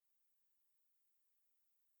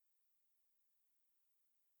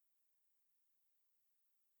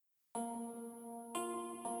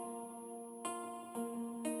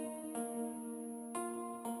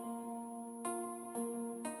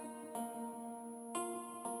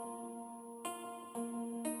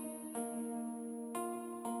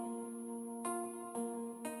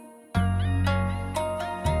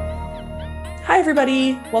Hi,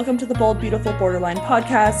 everybody. Welcome to the Bold, Beautiful Borderline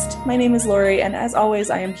podcast. My name is Lori, and as always,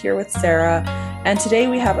 I am here with Sarah. And today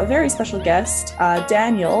we have a very special guest,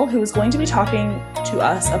 Daniel, who is going to be talking to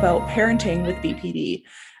us about parenting with BPD.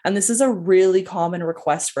 And this is a really common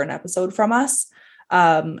request for an episode from us.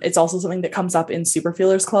 It's also something that comes up in Super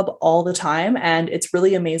Feelers Club all the time. And it's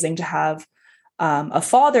really amazing to have a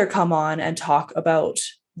father come on and talk about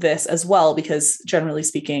this as well, because generally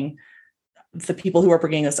speaking, the people who are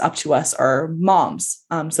bringing this up to us are moms.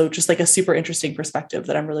 So just like a super interesting perspective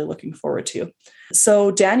that I'm really looking forward to.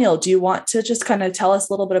 So Daniel, do you want to just kind of tell us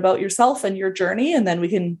a little bit about yourself and your journey, and then we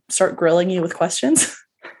can start grilling you with questions?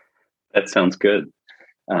 That sounds good.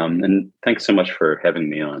 And thanks so much for having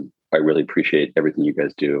me on. I really appreciate everything you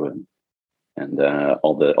guys do and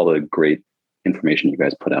all the great information you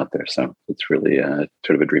guys put out there. So it's really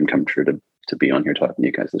sort of a dream come true to be on here talking to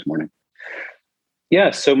you guys this morning.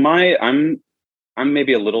 Yeah, so I'm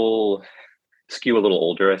maybe a little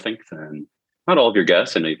older, I think, than not all of your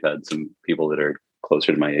guests. I know you've had some people that are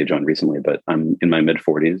closer to my age on recently, but I'm in my mid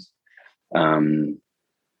 40s. I'm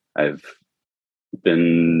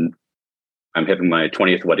having my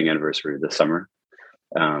 20th wedding anniversary this summer.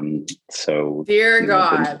 So dear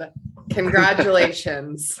God,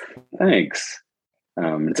 congratulations. Thanks.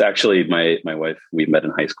 It's actually my wife. We met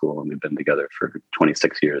in high school and we've been together for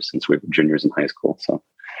 26 years since we were juniors in high school. So,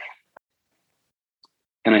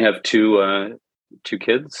 and I have two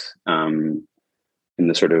kids in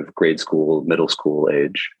the sort of grade school, middle school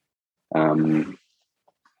age. And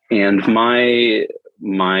my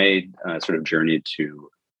sort of journey to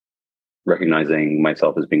recognizing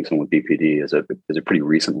myself as being someone with BPD is a pretty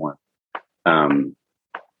recent one.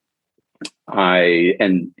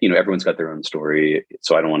 Everyone's got their own story,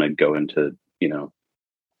 so I don't want to go into,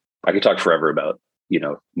 I could talk forever about,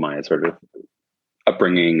 my sort of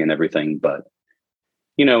upbringing and everything, but,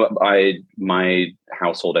 my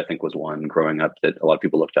household, I think, was one growing up that a lot of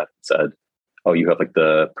people looked at and said, oh, you have like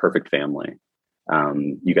the perfect family.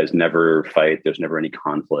 You guys never fight. There's never any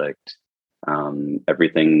conflict.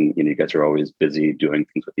 Everything, you guys are always busy doing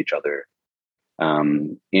things with each other.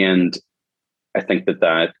 And I think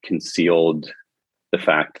that concealed the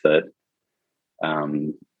fact that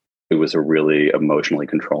it was a really emotionally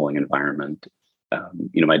controlling environment.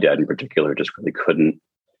 My dad in particular just really couldn't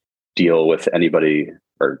deal with anybody,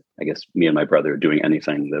 or I guess me and my brother, doing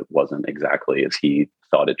anything that wasn't exactly as he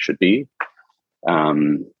thought it should be.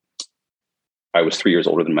 I was 3 years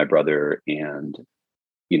older than my brother, and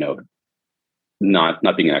not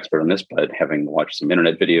being an expert on this, but having watched some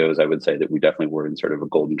internet videos, I would say that we definitely were in sort of a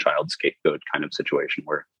golden child scapegoat kind of situation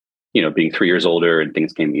where, being 3 years older and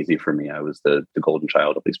things came easy for me. I was the golden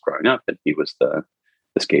child, at least growing up, and he was the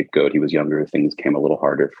scapegoat. He was younger. Things came a little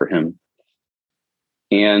harder for him.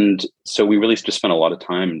 And so we really just spent a lot of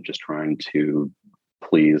time just trying to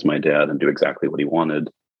please my dad and do exactly what he wanted.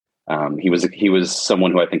 He was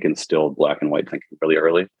someone who I think instilled black and white thinking really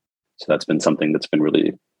early. So that's been something that's been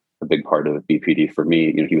really a big part of BPD for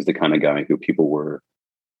me. He was the kind of guy who people were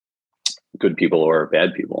good people or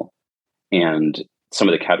bad people. And some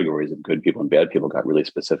of the categories of good people and bad people got really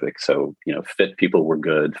specific. So, fit people were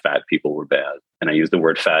good, fat people were bad. And I use the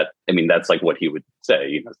word fat. I mean, that's like what he would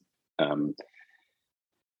say,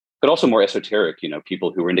 but also more esoteric,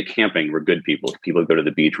 people who were into camping were good people. People who go to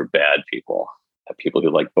the beach were bad people. People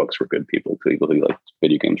who like books were good people. People who like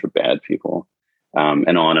video games were bad people.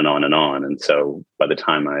 And on and on and on. And so by the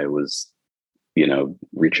time I was,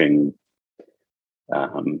 reaching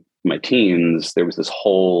my teens, there was this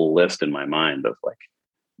whole list in my mind of like,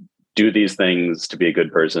 do these things to be a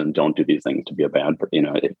good person, don't do these things to be a bad person,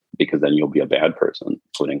 because then you'll be a bad person,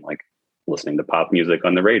 including like listening to pop music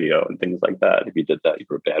on the radio and things like that. If you did that, you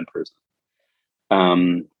were a bad person.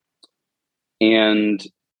 And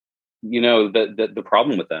the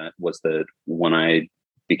problem with that was that when I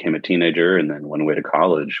became a teenager and then went away to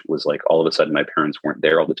college, was like all of a sudden my parents weren't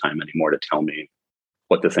there all the time anymore to tell me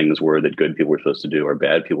what the things were that good people were supposed to do or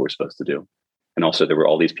bad people were supposed to do. And also there were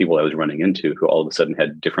all these people I was running into who all of a sudden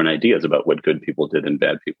had different ideas about what good people did and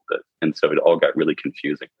bad people did. And so it all got really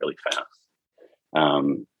confusing really fast.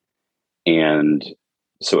 And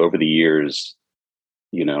so over the years,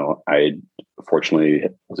 I fortunately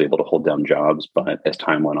was able to hold down jobs, but as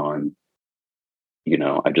time went on,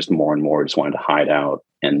 I just more and more just wanted to hide out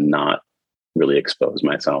and not really expose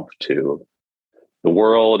myself to the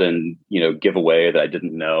world and, give away that I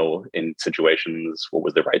didn't know in situations what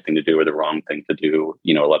was the right thing to do or the wrong thing to do.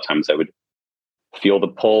 A lot of times I would feel the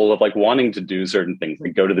pull of like wanting to do certain things,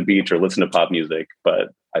 like go to the beach or listen to pop music, but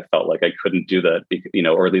I felt like I couldn't do that,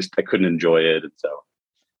 or at least I couldn't enjoy it. And so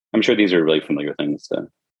I'm sure these are really familiar things to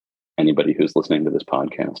anybody who's listening to this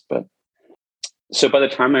podcast. But so by the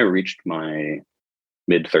time I reached my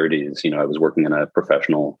mid 30s, I was working in a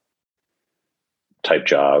professional type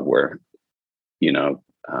job where,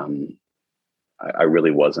 I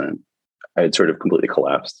really wasn't, I had sort of completely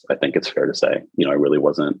collapsed. I think it's fair to say, I really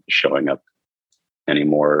wasn't showing up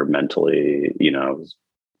anymore mentally, I was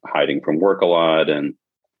hiding from work a lot and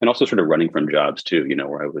also sort of running from jobs too,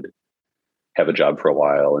 where I would have a job for a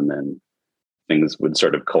while and then things would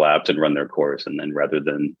sort of collapse and run their course. And then rather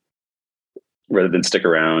than stick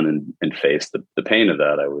around and face the pain of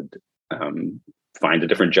that, I would find a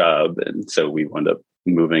different job. And so we wound up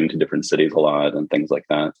moving to different cities a lot and things like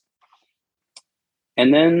that.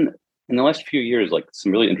 And then in the last few years, like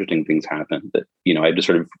some really interesting things happened that, I just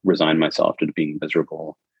sort of resigned myself to being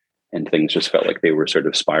miserable and things just felt like they were sort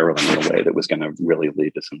of spiraling in a way that was going to really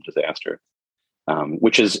lead to some disaster,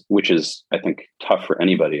 which is, I think, tough for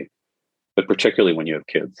anybody, but particularly when you have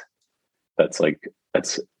kids. That's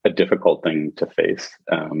a difficult thing to face.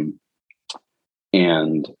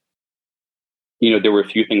 And, there were a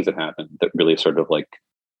few things that happened that really sort of like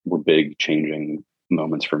were big changing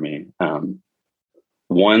moments for me.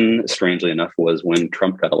 One, strangely enough, was when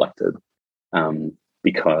Trump got elected,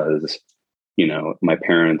 because, my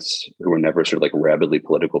parents, who were never sort of like rabidly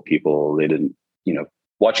political people, they didn't,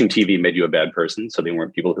 watching TV made you a bad person. So they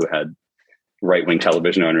weren't people who had right-wing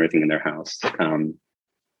television on or anything in their house.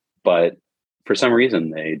 But for some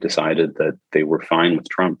reason, they decided that they were fine with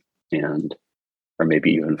Trump or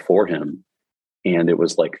maybe even for him. And it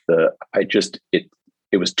was like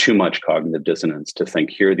it was too much cognitive dissonance to think,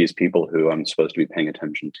 here are these people who I'm supposed to be paying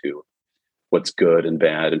attention to what's good and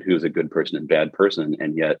bad and who's a good person and bad person.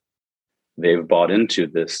 And yet they've bought into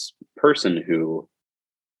this person who,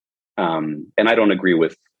 and I don't agree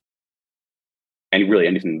with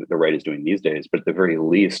anything that the right is doing these days, but at the very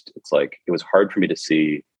least, it's like, it was hard for me to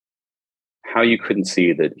see how you couldn't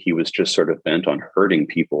see that he was just sort of bent on hurting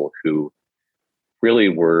people who really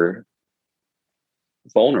were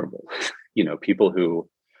vulnerable, people who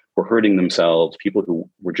were hurting themselves, people who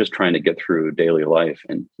were just trying to get through daily life.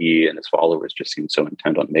 And he and his followers just seemed so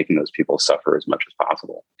intent on making those people suffer as much as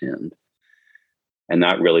possible. And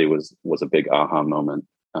that really was a big aha moment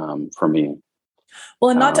for me. Well,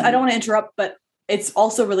 and I don't want to interrupt, but it's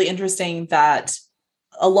also really interesting that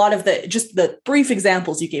a lot of the brief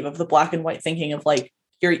examples you gave of the black and white thinking of like,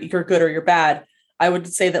 you're good or you're bad, I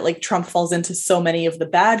would say that like Trump falls into so many of the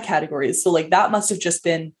bad categories. So like that must have just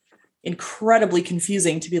been incredibly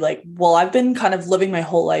confusing to be like, well, I've been kind of living my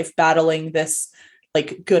whole life battling this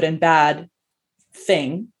like good and bad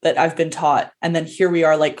thing that I've been taught. And then here we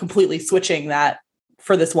are like completely switching that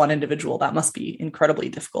for this one individual. That must be incredibly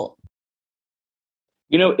difficult.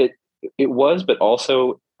 It was, but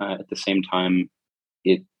also at the same time,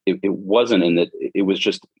 it wasn't, in that it was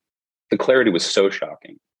just, the clarity was so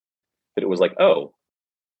shocking that it was like,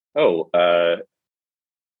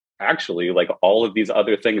 actually, like all of these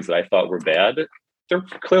other things that I thought were bad, there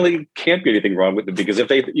clearly can't be anything wrong with them, because if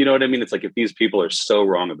they, you know what I mean? It's like, if these people are so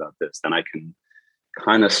wrong about this, then I can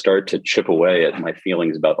kind of start to chip away at my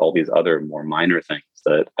feelings about all these other more minor things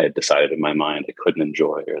that I had decided in my mind I couldn't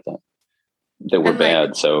enjoy or that were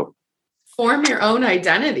bad. So form your own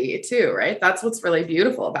identity too, right? That's what's really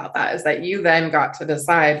beautiful about that, is that you then got to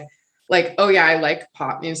decide like, oh yeah, I like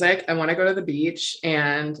pop music. I want to go to the beach,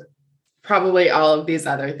 and probably all of these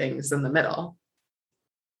other things in the middle.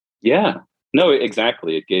 Yeah, no,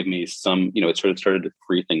 exactly. It gave me some, it sort of started to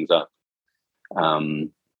free things up. At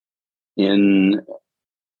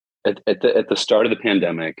the start of the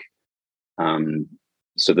pandemic,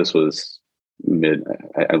 so this was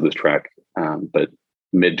I lose track, but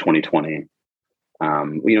mid 2020,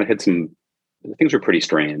 had some, things were pretty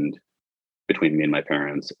strained between me and my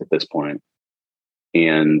parents at this point.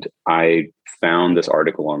 And I found this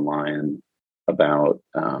article online about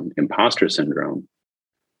imposter syndrome,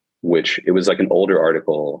 which it was like an older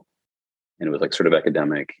article, and it was like sort of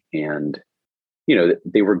academic. And,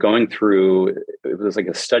 they were going through, it was like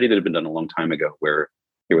a study that had been done a long time ago, where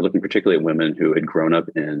they were looking particularly at women who had grown up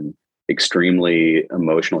in extremely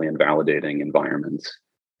emotionally invalidating environments,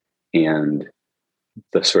 and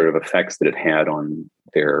the sort of effects that it had on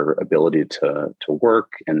their ability to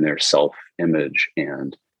work and their self-image.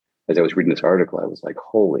 And as I was reading this article, I was like,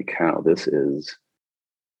 holy cow, this is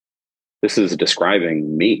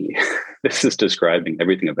describing me. This is describing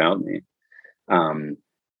everything about me.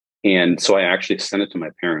 And so I actually sent it to my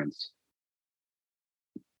parents,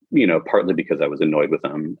 partly because I was annoyed with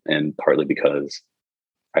them and partly because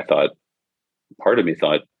part of me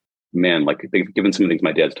thought, man, like given some of the things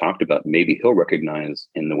my dad's talked about, maybe he'll recognize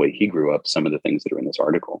in the way he grew up some of the things that are in this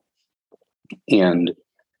article. And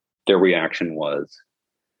their reaction was,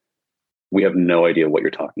 we have no idea what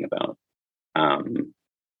you're talking about.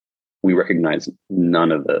 We recognize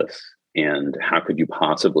none of this. And how could you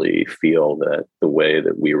possibly feel that the way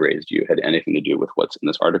that we raised you had anything to do with what's in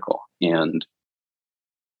this article? And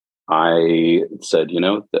I said,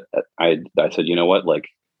 I said, you know what, like,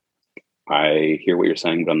 I hear what you're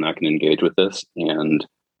saying, but I'm not going to engage with this. And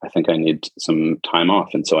I think I need some time off.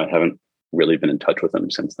 And so I haven't really been in touch with them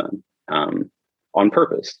since then, on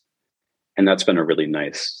purpose. And that's been a really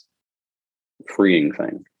nice, freeing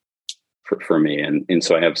thing for me. And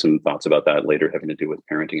so I have some thoughts about that later, having to do with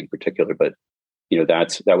parenting in particular. But,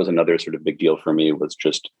 that was another sort of big deal for me, was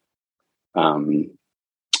just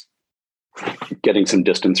getting some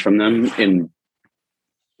distance from them in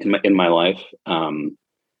my life.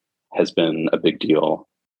 Has been a big deal.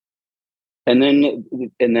 And then,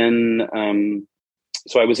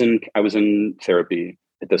 so I was in therapy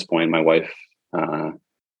at this point. My wife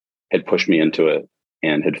had pushed me into it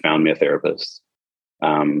and had found me a therapist.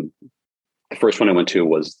 The first one I went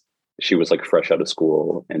to she was like fresh out of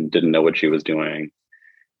school and didn't know what she was doing.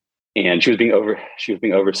 And she was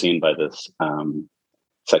being overseen by this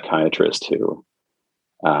psychiatrist who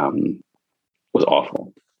was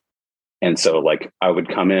awful. And so like I would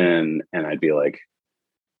come in and I'd be like,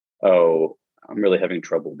 oh, I'm really having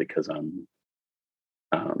trouble because I'm,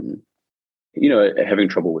 having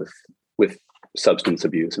trouble with substance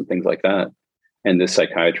abuse and things like that. And this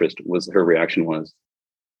psychiatrist her reaction was,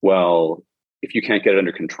 well, if you can't get it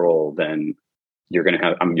under control, then you're going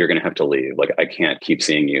to have to leave. Like, I can't keep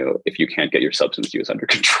seeing you if you can't get your substance use under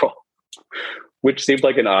control, which seemed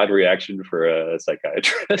like an odd reaction for a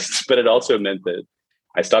psychiatrist, but it also meant that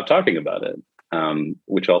I stopped talking about it,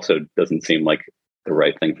 which also doesn't seem like the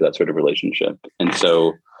right thing for that sort of relationship. And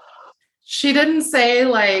so she didn't say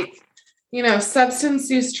like, substance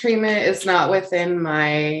use treatment is not within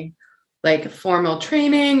my like formal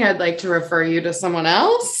training. I'd like to refer you to someone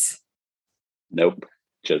else. Nope.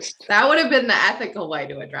 That would have been the ethical way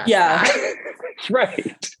to address that.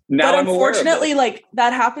 Right. Now, but unfortunately, like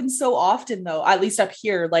that happens so often though, at least up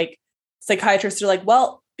here, like psychiatrists are like,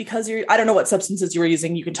 well, because I don't know what substances you were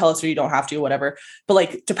using, you can tell us or you don't have to, whatever. But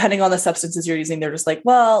like, depending on the substances you're using, they're just like,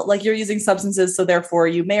 well, like you're using substances, so therefore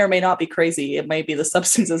you may or may not be crazy. It might be the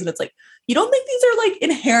substances. And it's like, you don't think these are like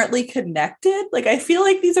inherently connected? Like, I feel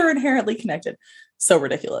like these are inherently connected. So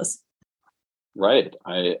ridiculous. Right.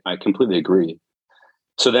 I completely agree.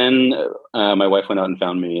 So then my wife went out and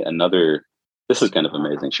found me this is kind of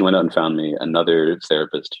amazing. She went out and found me another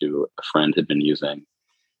therapist who a friend had been using.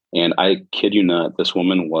 And I kid you not, this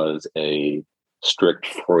woman was a strict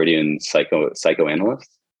Freudian psychoanalyst,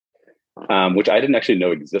 which I didn't actually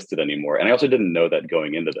know existed anymore. And I also didn't know that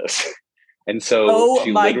going into this. And so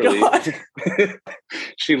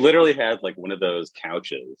she literally had like one of those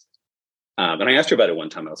couches. And I asked her about it one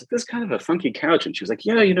time. I was like, this is kind of a funky couch. And she was like,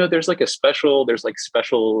 yeah, there's special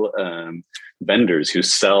vendors who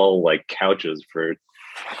sell like couches for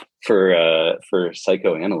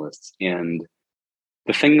psychoanalysts. And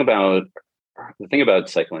the thing about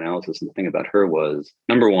psychoanalysis and the thing about her was,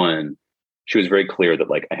 number one, she was very clear that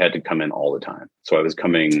like I had to come in all the time. So I was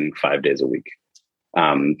coming 5 days a week.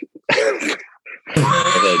 I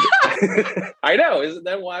know, isn't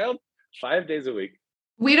that wild? 5 days a week.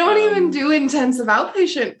 We don't even do intensive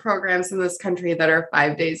outpatient programs in this country that are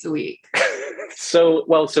 5 days a week. So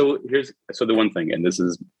the one thing, and this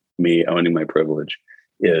is me owning my privilege,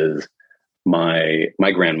 is my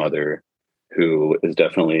grandmother, who is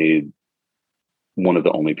definitely one of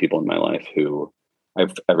the only people in my life who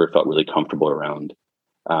I've ever felt really comfortable around.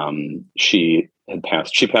 She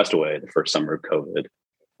passed away the first summer of COVID.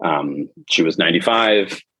 She was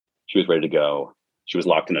 95. She was ready to go. She was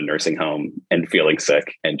locked in a nursing home and feeling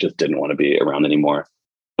sick and just didn't want to be around anymore.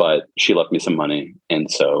 But she left me some money. And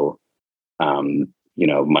so,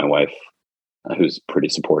 my wife, who's pretty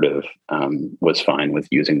supportive, was fine with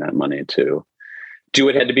using that money to do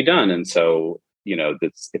what had to be done. And so,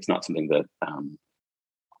 it's not something that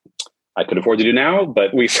I could afford to do now,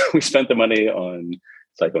 but we spent the money on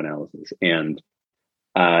psychoanalysis. And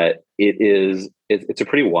it's a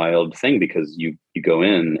pretty wild thing because you go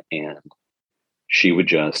in and she would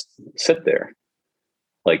just sit there.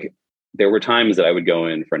 Like, there were times that I would go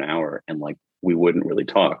in for an hour and like we wouldn't really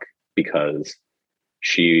talk because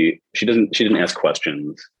she didn't ask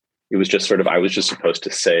questions. it was just sort of, I was just supposed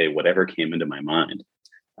to say whatever came into my mind,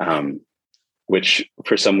 which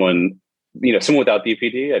for someone, someone without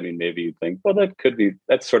BPD, I mean, maybe you'd think, well,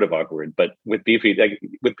 that's sort of awkward. But with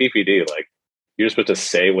BPD, like, you're supposed to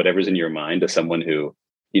say whatever's in your mind to someone who,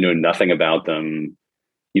 nothing about them.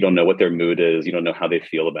 You don't know what their mood is. You don't know how they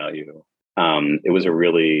feel about you. It was a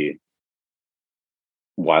really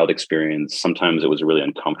wild experience. Sometimes it was a really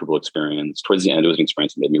uncomfortable experience. Towards the end, it was an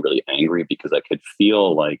experience that made me really angry because I could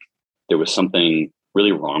feel like there was something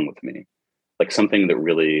really wrong with me, like something that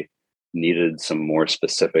really needed some more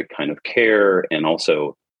specific kind of care and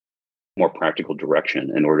also more practical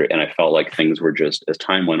direction and I felt like things were just, as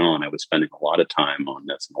time went on, I was spending a lot of time on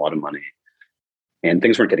this and a lot of money, and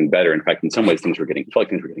things weren't getting better. In fact, in some ways, I felt like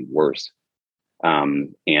things were getting worse.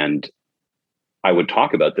 And I would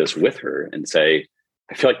talk about this with her and say,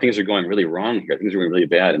 I feel like things are going really wrong here. Things are going really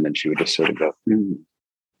bad. And then she would just sort of go,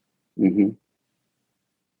 mm-hmm.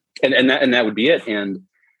 And that would be it. And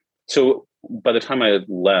so by the time I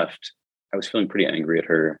left, I was feeling pretty angry at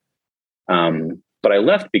her. But I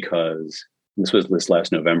left because this was this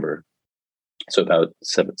last November. So about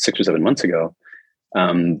 6 or 7 months ago,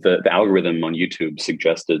 the algorithm on YouTube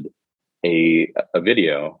suggested a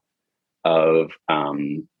video of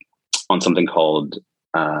on something called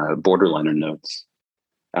Borderliner Notes.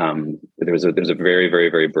 There's a very,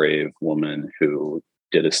 very, very brave woman who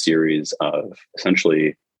did a series of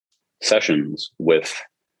essentially sessions with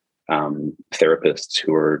therapists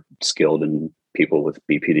who are skilled in people with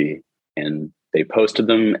BPD, and they posted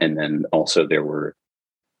them. And then also there were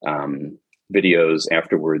videos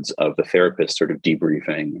afterwards of the therapist sort of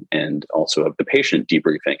debriefing, and also of the patient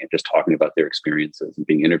debriefing and just talking about their experiences and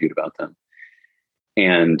being interviewed about them.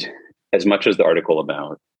 And as much as the article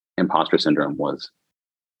about imposter syndrome was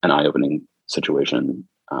an eye-opening situation,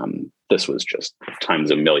 this was just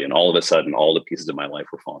times a million. All of a sudden, all the pieces of my life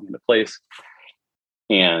were falling into place.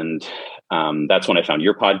 And that's when I found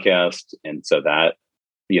your podcast. And so that,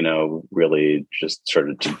 really just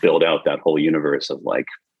started to build out that whole universe of like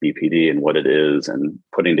BPD and what it is, and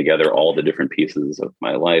putting together all the different pieces of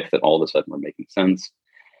my life that all of a sudden were making sense.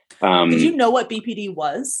 Did you know what BPD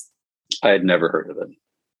was? I had never heard of it.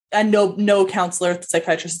 And no counselor,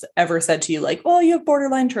 psychiatrist ever said to you like, oh, you have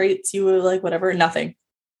borderline traits, you were like, whatever, nothing?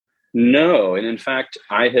 No. And in fact,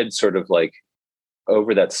 I had sort of like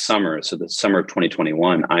over that summer, so the summer of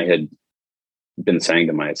 2021, I had been saying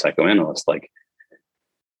to my psychoanalyst, like,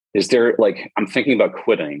 is there, like, I'm thinking about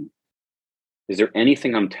quitting. Is there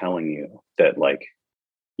anything I'm telling you that like,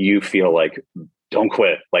 you feel like, don't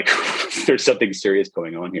quit? Like there's something serious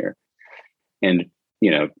going on here. And,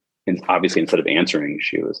 and obviously instead of answering,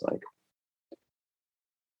 she was like,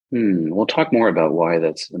 we'll talk more about why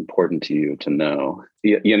that's important to you to know,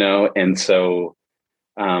 And so,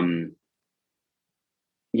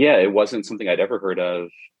 it wasn't something I'd ever heard of.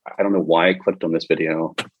 I don't know why I clicked on this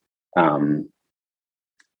video.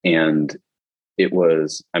 And it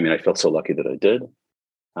was, I felt so lucky that I did.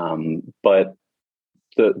 But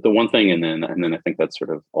the one thing, and then I think that's sort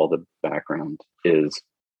of all the background is,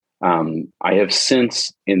 I have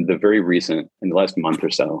since in the last month or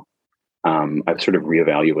so, I've sort of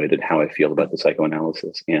reevaluated how I feel about the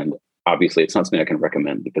psychoanalysis. And obviously it's not something I can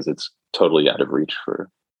recommend because it's totally out of reach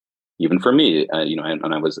even for me, and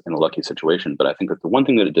I was in a lucky situation. But I think that the one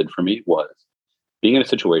thing that it did for me was being in a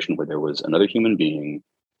situation where there was another human being,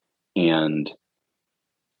 and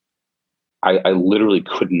I literally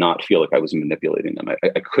could not feel like I was manipulating them.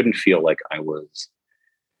 I couldn't feel like I was,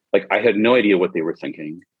 like, I had no idea what they were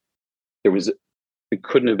thinking. It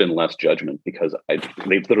couldn't have been less judgment because they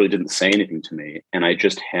literally didn't say anything to me. And I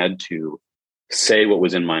just had to say what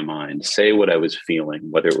was in my mind, say what I was feeling,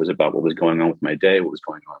 whether it was about what was going on with my day, what was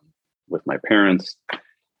going on with my parents.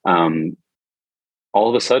 All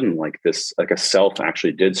of a sudden, like a self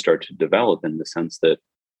actually did start to develop, in the sense that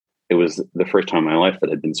it was the first time in my life that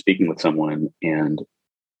I'd been speaking with someone and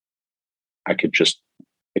I could just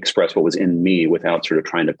express what was in me without sort of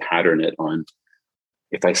trying to pattern it on,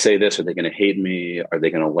 if I say this, are they going to hate me? Are they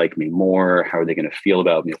going to like me more? How are they going to feel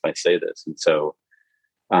about me if I say this? And so,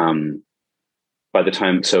 as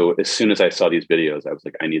soon as I saw these videos, I was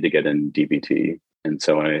like, I need to get in DBT. And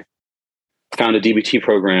so I found a DBT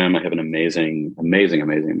program. I have an amazing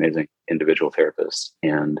individual therapist.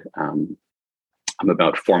 And I'm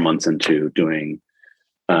about 4 months into doing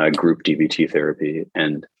group DBT therapy.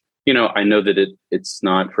 And, I know that it's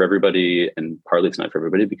not for everybody, and partly it's not for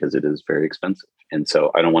everybody because it is very expensive. And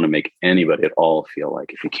so I don't want to make anybody at all feel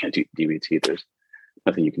like if you can't do DBT, there's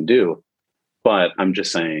nothing you can do. But I'm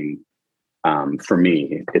just saying, for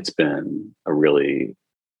me, it's been a really,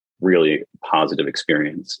 really positive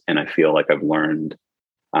experience. And I feel like I've learned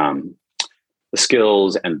the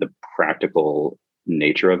skills and the practical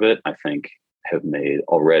nature of it, I think have made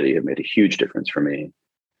a huge difference for me.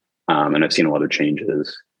 And I've seen a lot of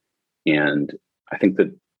changes. And I think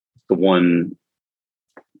that the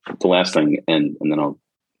last thing, and then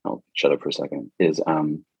I'll shut up for a second, is,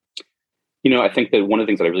 I think that one of the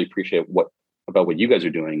things that I really appreciate about what you guys are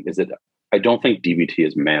doing is that I don't think DBT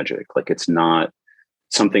is magic. Like, it's not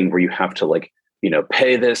something where you have to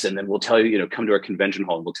pay this and then we'll tell you, come to our convention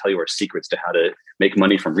hall and we'll tell you our secrets to how to make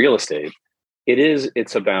money from real estate.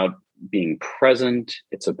 It's about being present.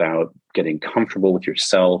 It's about getting comfortable with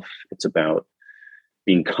yourself. It's about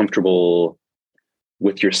being comfortable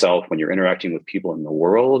with yourself when you're interacting with people in the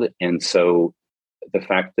world. And so the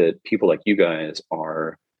fact that people like you guys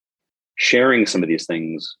are sharing some of these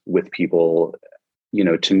things with people,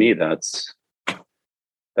 to me, that's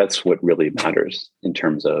what really matters in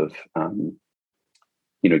terms of,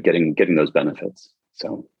 getting those benefits.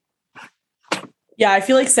 So. Yeah, I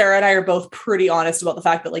feel like Sarah and I are both pretty honest about the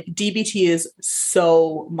fact that DBT is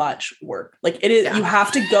so much work. It is, You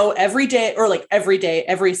have to go every day, or every day,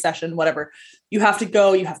 every session, whatever. You have to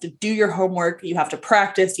go, you have to do your homework, you have to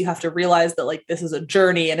practice, you have to realize that this is a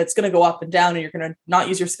journey and it's going to go up and down and you're going to not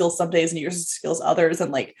use your skills some days and use your skills others.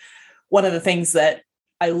 And one of the things that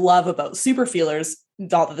I love about Super Feelers,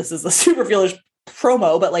 not that this is a Super Feelers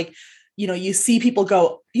promo, but you see people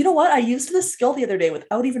go, you know what? I used this skill the other day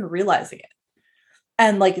without even realizing it.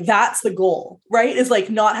 And that's the goal, right? Is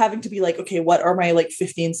not having to be okay, what are my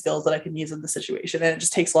 15 skills that I can use in the situation? And it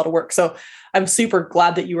just takes a lot of work. So I'm super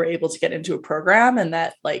glad that you were able to get into a program and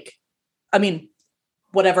that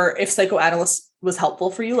whatever, if psychoanalyst was helpful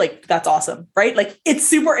for you, that's awesome, right? It's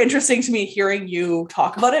super interesting to me hearing you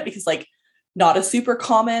talk about it because not a super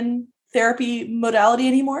common therapy modality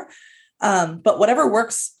anymore. But whatever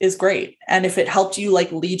works is great. And if it helped you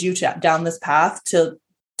lead you down this path to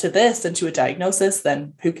this and to a diagnosis,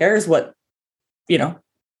 then who cares what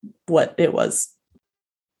it was.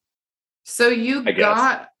 So you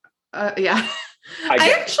got, yeah.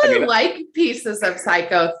 I actually like pieces of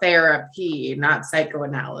psychotherapy, not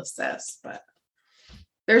psychoanalysis, but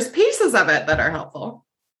there's pieces of it that are helpful.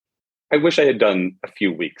 I wish I had done a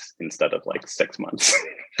few weeks instead of 6 months.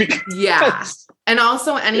 Yeah. And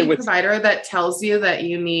also any provider that tells you that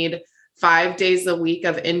you need 5 days a week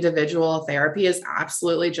of individual therapy is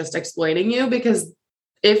absolutely just exploiting you, because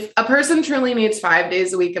if a person truly needs 5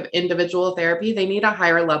 days a week of individual therapy, they need a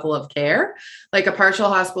higher level of care, like a partial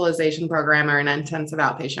hospitalization program or an intensive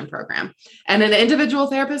outpatient program. And an individual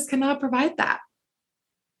therapist cannot provide that.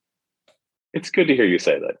 It's good to hear you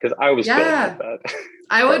say that, because I was feeling like that.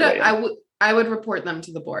 I would report them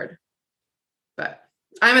to the board, but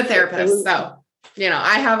I'm a therapist. So,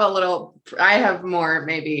 I have more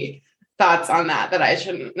maybe thoughts on that I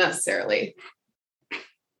shouldn't necessarily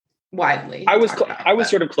widely. I was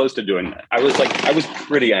sort of close to doing that. I was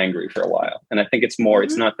pretty angry for a while. And I think it's more,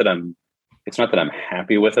 it's not that I'm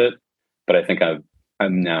happy with it, but I think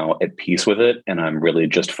I'm now at peace with it. And I'm really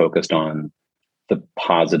just focused on the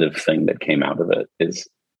positive thing that came out of it is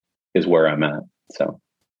where I'm at. So.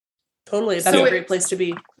 Totally. That's a great place to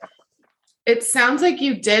be. It sounds like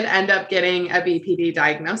you did end up getting a BPD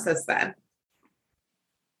diagnosis then.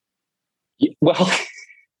 Well,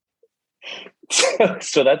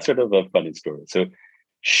 so that's sort of a funny story. So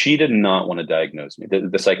she did not want to diagnose me.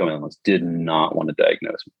 The psychoanalyst did not want to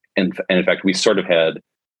diagnose me. And in fact, we sort of had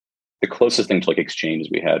the closest thing to exchanges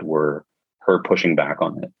we had were her pushing back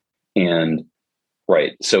on it. And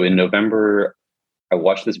right. So in November, I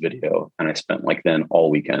watched this video and I spent then all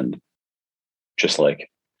weekend just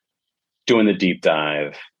doing the deep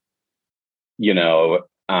dive,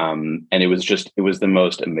 and it was the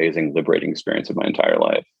most amazing, liberating experience of my entire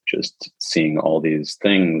life. Just seeing all these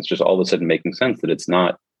things, just all of a sudden making sense that it's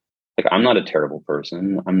not I'm not a terrible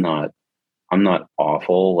person. I'm not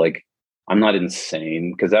awful. I'm not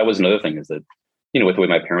insane. Because that was another thing, is that, with the way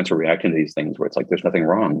my parents were reacting to these things, where it's there's nothing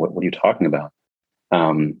wrong. What are you talking about?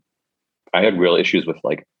 I had real issues with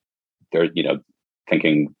there,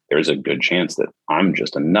 thinking there's a good chance that I'm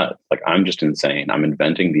just a nut. I'm just insane. I'm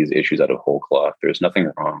inventing these issues out of whole cloth. There's nothing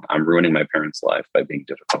wrong. I'm ruining my parents' life by being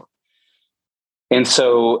difficult. And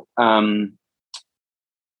so I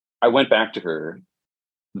went back to her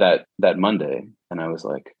that Monday and I was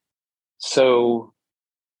like, so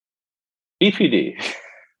BPD,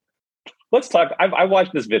 let's talk. I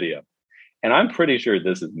watched this video and I'm pretty sure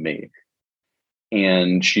this is me.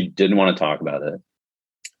 And she didn't want to talk about it.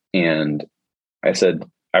 And I said,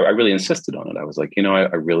 I really insisted on it. I was like, I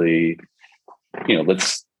really, I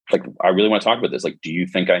really want to talk about this. Do you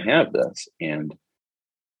think I have this? And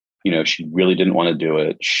She really didn't want to do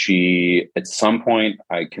it. At some point,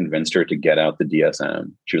 I convinced her to get out the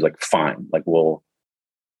DSM. She was like, fine, like,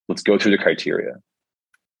 let's go through the criteria.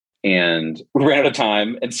 And we ran out of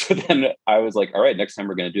time. And so then I was like, all right, next time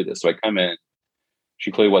we're going to do this. So I come in,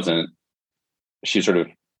 she clearly wasn't, she sort of,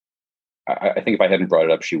 I think if I hadn't brought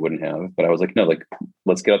it up, she wouldn't have, but I was like, no, like,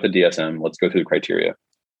 let's get out the DSM. Let's go through the criteria.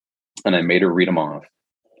 And I made her read them off.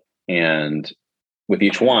 And with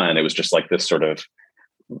each one, it was just like this sort of,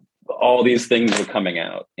 all these things were coming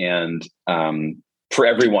out, and for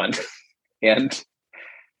everyone. And,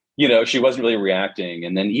 she wasn't really reacting.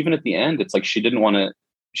 And then even at the end, it's like, she didn't want to,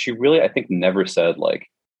 she really, I think, never said like,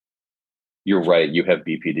 you're right, you have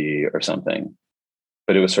BPD or something.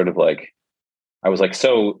 But it was sort of like, I was like,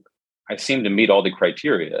 so I seem to meet all the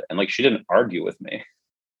criteria. And like, she didn't argue with me,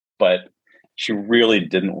 but she really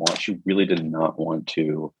did not want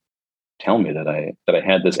to tell me that I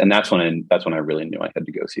had this. And that's when I really knew I had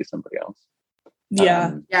to go see somebody else.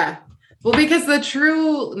 Yeah. Yeah. Well, because the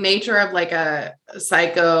true nature of like a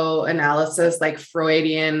psychoanalysis, like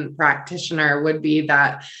Freudian practitioner, would be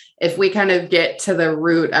that if we kind of get to the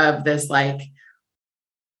root of this, like,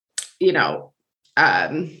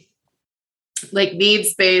 like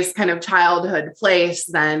needs-based kind of childhood place,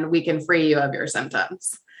 then we can free you of your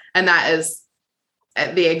symptoms. And that is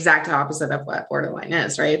the exact opposite of what borderline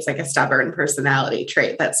is, right? It's like a stubborn personality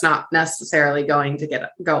trait that's not necessarily going to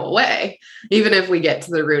go away, even if we get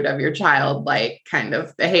to the root of your childlike kind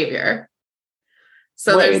of behavior.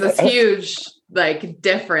 So right. There's this huge like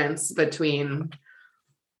difference between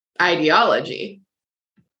ideology.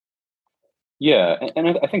 Yeah. And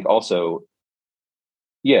I think also,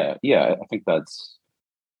 I think that's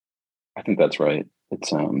right.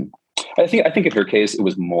 It's, I think in her case, it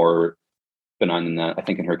was more benign than that. I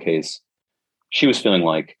think in her case, she was feeling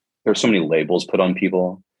like there are so many labels put on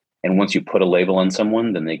people. And once you put a label on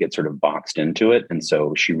someone, then they get sort of boxed into it. And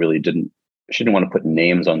so she didn't want to put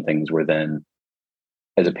names on things where then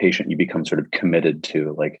as a patient, you become sort of committed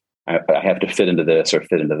to like, I have to fit into this or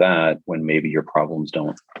fit into that, when maybe your problems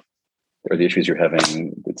don't, or the issues you're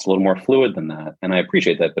having, it's a little more fluid than that. And I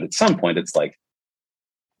appreciate that. But at some point it's like,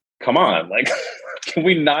 come on, like, can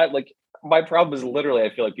we not, like, my problem is literally,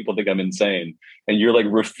 I feel like people think I'm insane, and you're like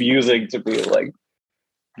refusing to be like,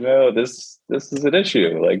 no, this is an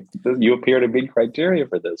issue. Like, you appear to meet criteria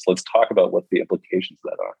for this. Let's talk about what the implications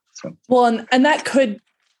of that are. So, well, and that could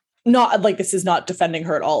not, like, this is not defending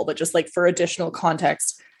her at all, but just like for additional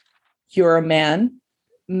context, you're a man.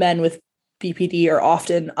 Men with BPD are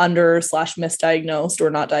often under/misdiagnosed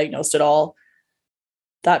or not diagnosed at all.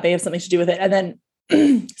 That may have something to do with it. And then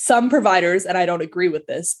some providers, and I don't agree with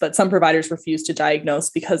this, but some providers refuse to diagnose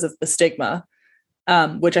because of the stigma,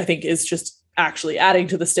 which I think is just actually adding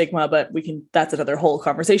to the stigma, but that's another whole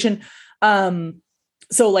conversation.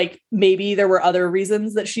 So like maybe there were other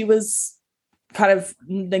reasons that she was kind of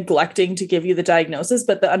neglecting to give you the diagnosis.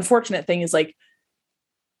 But the unfortunate thing is, like,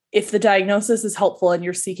 if the diagnosis is helpful and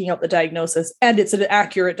you're seeking out the diagnosis and it's an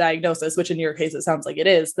accurate diagnosis, which in your case, it sounds like it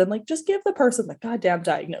is, then like, just give the person the goddamn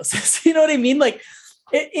diagnosis. You know what I mean? Like,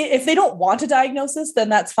 if they don't want a diagnosis, then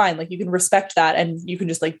that's fine. Like, you can respect that and you can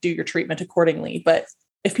just like do your treatment accordingly. But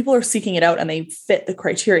if people are seeking it out and they fit the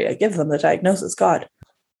criteria, give them the diagnosis. God.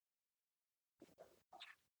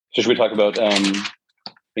 So should we talk about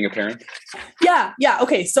being a parent? Yeah.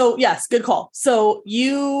 Okay. So yes, good call. So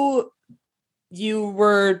you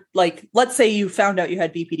were like, let's say you found out you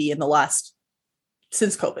had BPD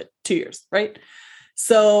since COVID, 2 years, right?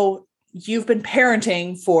 So you've been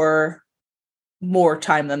parenting for more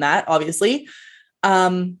time than that, obviously.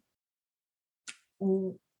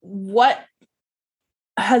 What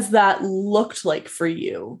has that looked like for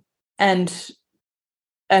you? And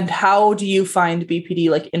how do you find BPD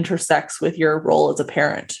like intersects with your role as a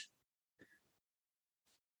parent?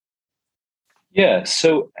 Yeah.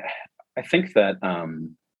 So I think that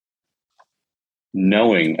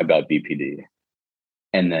knowing about BPD,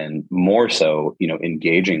 and then more so,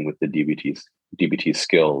 engaging with the DBT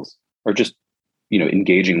skills, or just,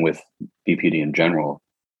 engaging with BPD in general,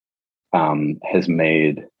 has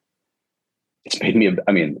made me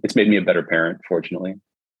a better parent, fortunately.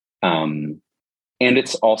 And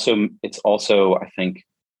it's also, I think,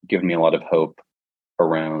 given me a lot of hope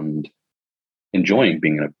around enjoying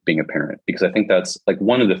being a parent, because I think that's like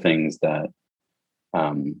one of the things that,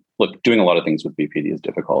 look, doing a lot of things with BPD is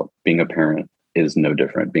difficult. Being a parent is no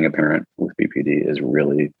different. Being a parent with BPD is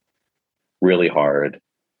really, really hard,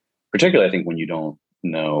 particularly I think when you don't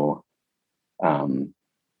know,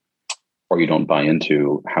 or you don't buy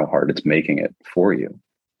into how hard it's making it for you,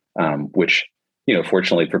 which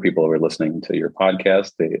fortunately for people who are listening to your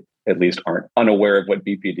podcast, they at least aren't unaware of what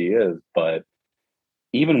BPD is. But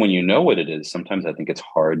even when you know what it is, sometimes I think it's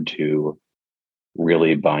hard to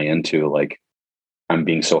really buy into, like, I'm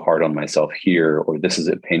being so hard on myself here, or this is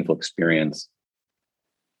a painful experience.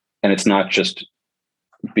 And it's not just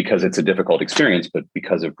because it's a difficult experience, but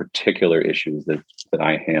because of particular issues that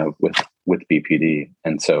I have with BPD.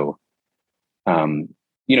 And so,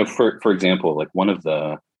 for example, like one of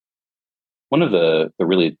the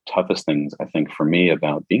really toughest things I think for me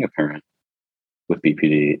about being a parent with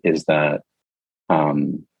BPD is that,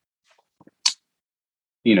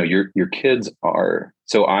 your kids are,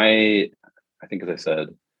 so I think, as I said,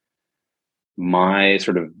 my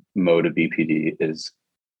sort of mode of BPD is,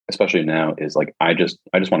 especially now, is like, I just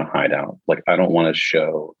want to hide out. Like, I don't want to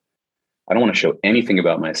show anything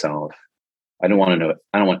about myself. I don't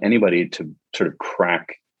want anybody to sort of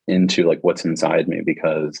crack into like what's inside me,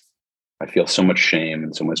 because I feel so much shame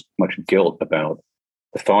and so much guilt about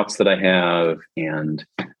the thoughts that I have, and,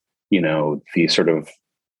 the sort of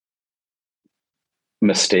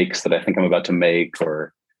mistakes that I think I'm about to make,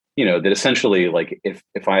 or, that essentially, like,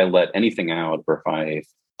 if I let anything out, or if I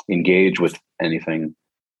engage with anything,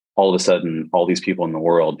 all of a sudden, all these people in the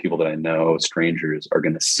world, people that I know, strangers, are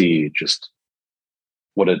going to see just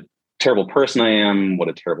what a terrible person I am, what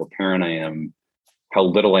a terrible parent I am, how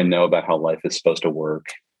little I know about how life is supposed to work,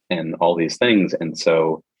 and all these things. And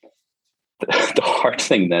so the hard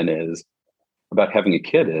thing then is about having a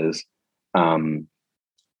kid is,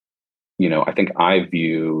 I think I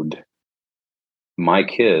viewed my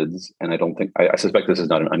kids, and I suspect this is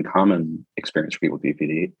not an uncommon experience for people with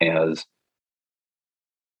BPD, as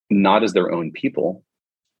not as their own people,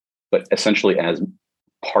 but essentially as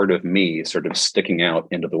part of me sort of sticking out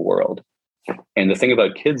into the world. And the thing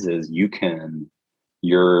about kids is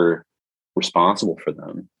you're responsible for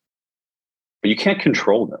them, but you can't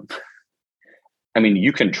control them. I mean,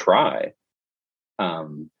 you can try.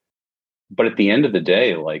 But at the end of the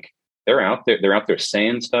day, like, they're out there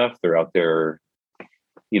saying stuff. They're out there,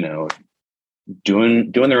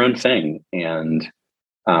 doing their own thing. And,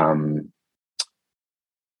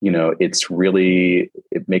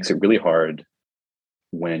 it makes it really hard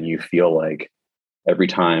when you feel like every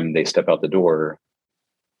time they step out the door,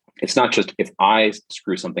 it's not just, if I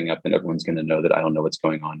screw something up, then everyone's going to know that I don't know what's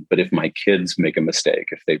going on. But if my kids make a mistake,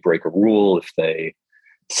 if they break a rule, if they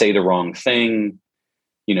say the wrong thing,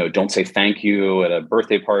 don't say thank you at a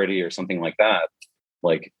birthday party or something like that.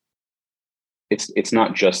 Like, it's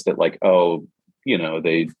not just that, like, oh,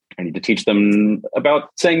 I need to teach them about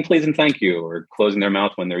saying please and thank you, or closing their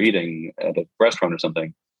mouth when they're eating at a restaurant or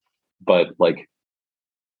something. But, like,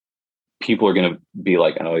 people are going to be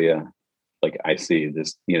like, oh yeah, like, I see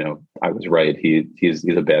this, I was right. He's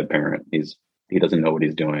a bad parent. He doesn't know what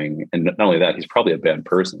he's doing. And not only that, he's probably a bad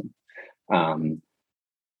person.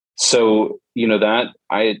 So,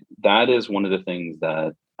 that is one of the things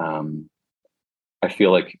that, I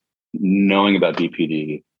feel like knowing about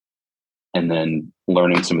BPD and then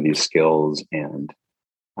learning some of these skills and,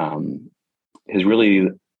 has really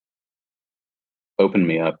opened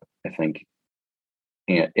me up, I think,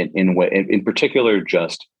 in particular,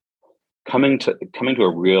 just coming to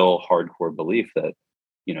a real hardcore belief that,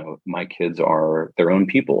 my kids are their own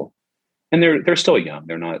people, and they're still young.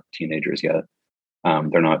 They're not teenagers yet.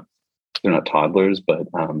 They're not toddlers, but,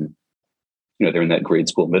 they're in that grade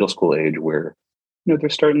school, middle school age where, they're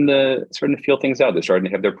starting to feel things out. They're starting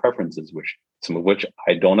to have their preferences, some of which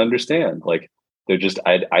I don't understand. Like, they're just,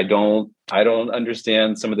 I don't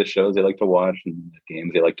understand some of the shows they like to watch and the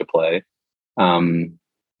games they like to play.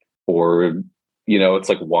 Or, it's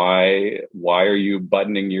like, why are you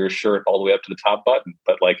buttoning your shirt all the way up to the top button?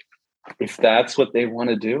 But, like, if that's what they want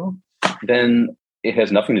to do, then it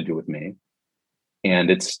has nothing to do with me.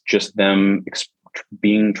 And it's just them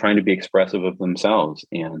trying to be expressive of themselves.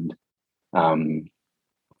 And,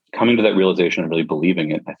 coming to that realization and really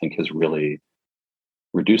believing it, I think, has really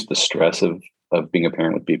reduced the stress of being a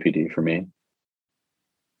parent with BPD for me.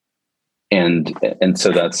 And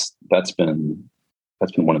so that's been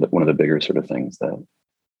one of the bigger sort of things that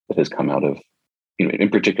has come out of, in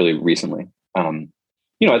particularly recently. I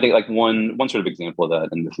think, like, one sort of example of that,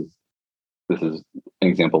 and this is an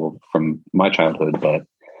example from my childhood, but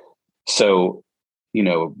so,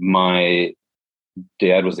 my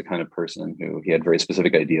dad was the kind of person who, he had very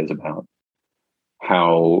specific ideas about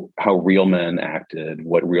how real men acted,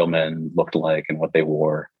 what real men looked like, and what they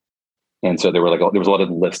wore. And so there was a lot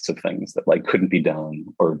of lists of things that, like, couldn't be done,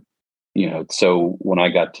 or, so when I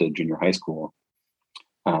got to junior high school,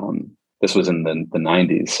 this was in the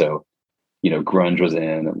 90s. So, grunge was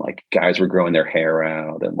in, and, like, guys were growing their hair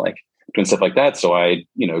out, and, like, doing stuff like that. So I,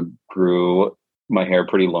 grew my hair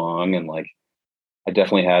pretty long, and like, I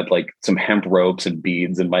definitely had like some hemp ropes and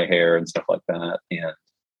beads in my hair and stuff like that. And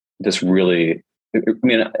just really, I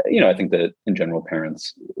mean, I think that in general,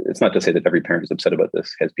 parents, it's not to say that every parent who's upset about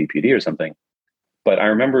this has BPD or something, but I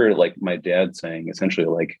remember like my dad saying essentially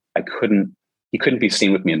like, he couldn't be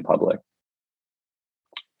seen with me in public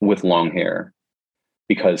with long hair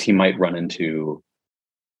because he might run into,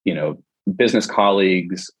 business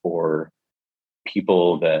colleagues or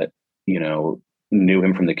people that, knew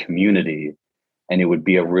him from the community. And it would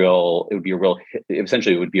be a real hit.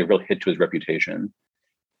 Essentially, it would be a real hit to his reputation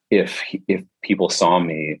if people saw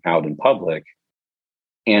me out in public.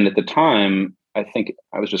 And at the time, I think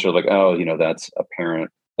I was just sort of like, oh, that's a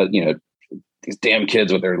parent, these damn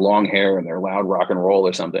kids with their long hair and their loud rock and roll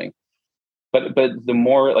or something. But the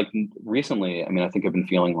more like recently, I mean, I think I've been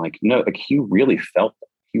feeling like, no, like he really felt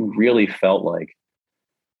like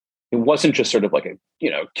it wasn't just sort of like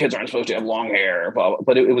kids aren't supposed to have long hair,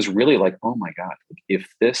 but it was really like, oh my God, if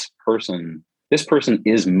this person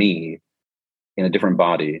is me in a different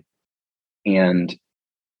body. And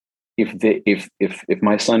if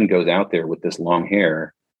my son goes out there with this long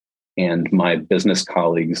hair and my business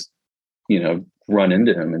colleagues, run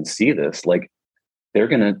into him and see this, like they're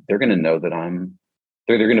going to know that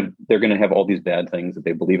they're going to have all these bad things that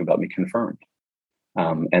they believe about me confirmed.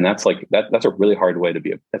 And that's like, that's a really hard way to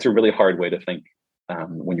think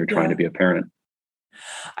when you're trying to be a parent.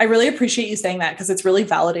 I really appreciate you saying that because it's really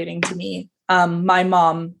validating to me. My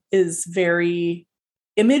mom is very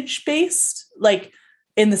image based, like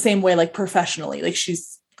in the same way, like professionally, like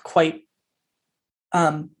she's quite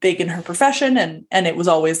big in her profession. And it was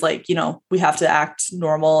always like, we have to act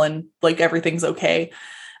normal and like everything's okay.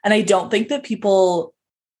 And I don't think that people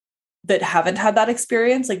that haven't had that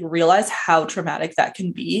experience like realize how traumatic that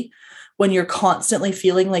can be when you're constantly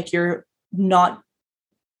feeling like you're not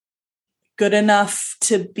good enough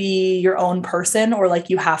to be your own person, or like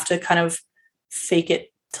you have to kind of fake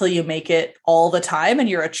it till you make it all the time. And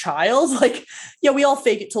you're a child, like, yeah, we all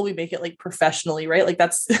fake it till we make it like professionally, right? Like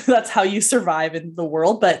that's how you survive in the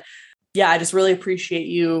world. But yeah, I just really appreciate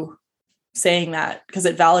you saying that because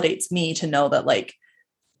it validates me to know that like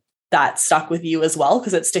that stuck with you as well,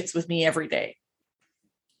 because it sticks with me every day.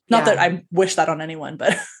 Not that I wish that on anyone,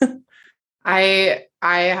 but I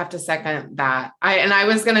have to second that. I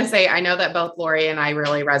was going to say, I know that both Lori and I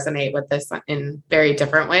really resonate with this in very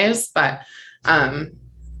different ways, but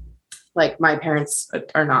like my parents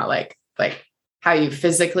are not like how you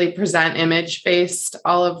physically present, image based,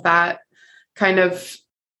 all of that kind of,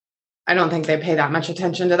 I don't think they pay that much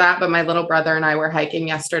attention to that. But my little brother and I were hiking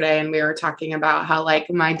yesterday and we were talking about how like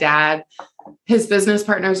my dad, his business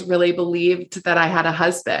partners really believed that I had a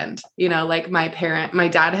husband, like my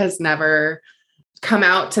dad has never come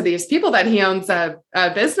out to these people that he owns a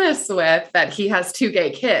business with, that he has 2 gay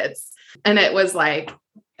kids. And it was like,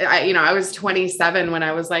 I was 27 when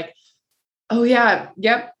I was like, oh yeah,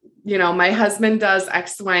 yep. My husband does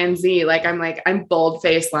X, Y, and Z. Like, I'm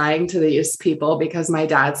bold-faced lying to these people because my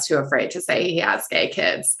dad's too afraid to say he has gay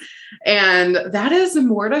kids. And that is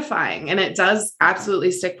mortifying. And it does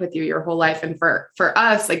absolutely stick with you your whole life. And for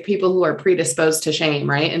us, like people who are predisposed to shame,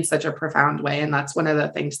 right, in such a profound way. And that's one of the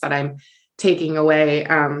things that I'm taking away,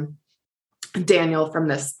 Daniel, from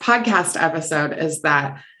this podcast episode, is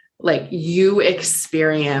that like you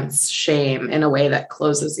experience shame in a way that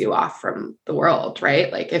closes you off from the world,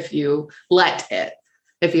 right? Like if you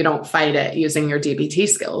don't fight it using your DBT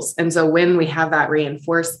skills. And so when we have that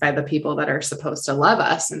reinforced by the people that are supposed to love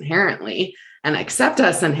us inherently and accept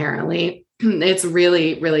us inherently, it's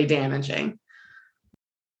really, really damaging.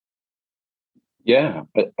 Yeah,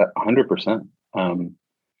 100%.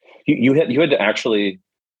 You had to actually,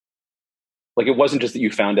 like, it wasn't just that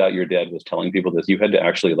you found out your dad was telling people this. You had to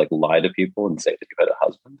actually like lie to people and say that you had a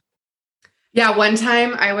husband. Yeah. One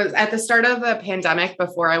time I was at the start of the pandemic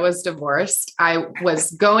before I was divorced, I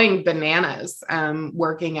was going bananas,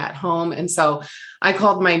 working at home. And so I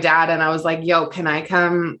called my dad and I was like, yo, can I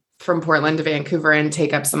come from Portland to Vancouver and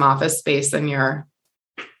take up some office space in your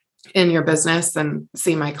business and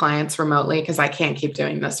see my clients remotely? Cause I can't keep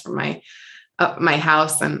doing this from my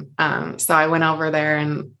house. And so I went over there,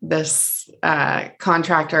 and this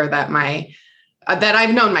contractor that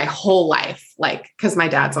I've known my whole life, like, cause my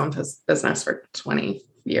dad's owned his business for 20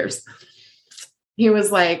 years. He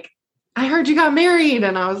was like, I heard you got married.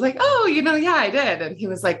 And I was like, oh, yeah, I did. And he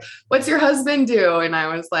was like, what's your husband do? And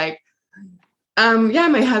I was like, yeah,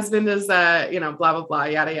 my husband is, blah, blah, blah,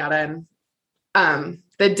 yada, yada. And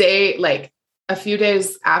the day, like, a few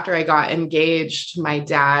days after I got engaged, my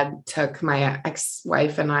dad took my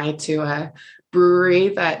ex-wife and I to a brewery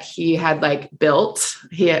that he had like built.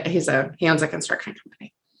 He owns a construction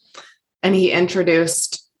company, and he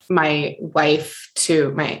introduced my wife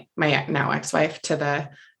to my now ex-wife to the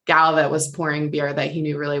gal that was pouring beer that he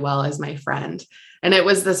knew really well as my friend. And it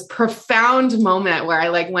was this profound moment where I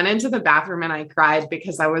like went into the bathroom and I cried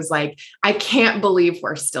because I was like, I can't believe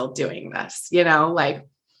we're still doing this, you know, like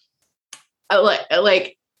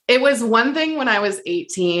it was one thing when I was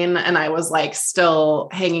 18 and I was like still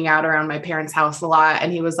hanging out around my parents' house a lot.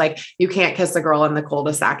 And he was like, you can't kiss a girl in the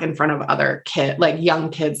cul-de-sac in front of other like young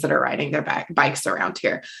kids that are riding their bikes around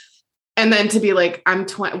here. And then to be like,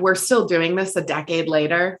 we're still doing this a decade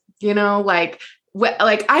later, you know, like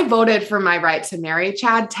I voted for my right to marry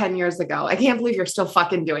Chad 10 years ago. I can't believe you're still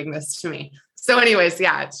fucking doing this to me. So anyways,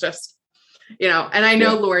 yeah, it's just, you know, and I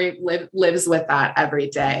know Lori lives with that every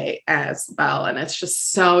day as well. And it's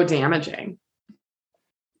just so damaging.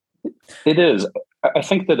 It is. I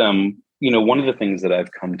think that, you know, one of the things that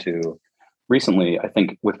I've come to recently, I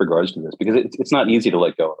think with regards to this, because it's not easy to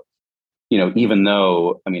let go of, you know, even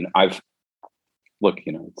though, I mean,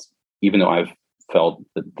 even though I've felt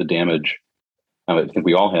the damage, I think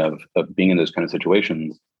we all have, of being in those kind of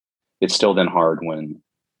situations, it's still then hard when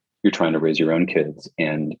you're trying to raise your own kids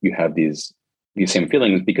and you have these same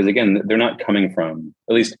feelings, because again, they're not coming from,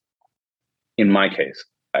 at least in my case,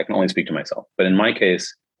 I can only speak to myself, but in my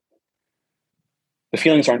case, the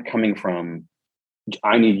feelings aren't coming from,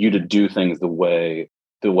 I need you to do things the way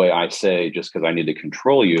I say, just because I need to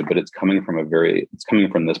control you, but it's coming from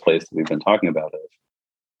this place that we've been talking about of,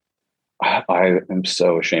 I am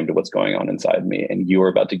so ashamed of what's going on inside me, and you are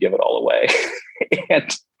about to give it all away.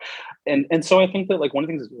 and so I think that like one of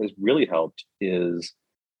the things that has really helped is,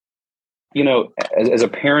 you know, as a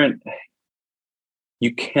parent,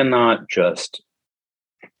 you cannot just,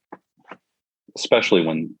 especially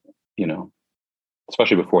when, you know,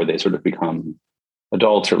 especially before they sort of become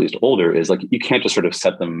adults or at least older, is like, you can't just sort of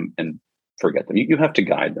set them and forget them. You have to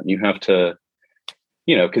guide them. You have to,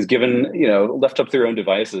 you know, because given, you know, left up to their own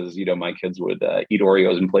devices, you know, my kids would eat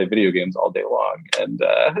Oreos and play video games all day long. And,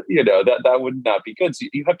 you know, that would not be good. So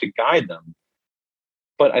you have to guide them.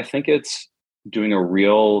 But I think it's doing a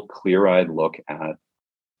real clear-eyed look at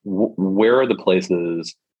where are the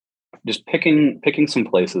places, just picking some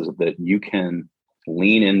places that you can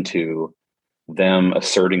lean into them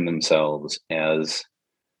asserting themselves as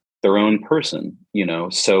their own person, you know?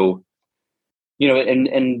 So, you know,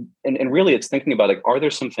 and really it's thinking about like, are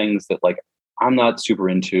there some things that like, I'm not super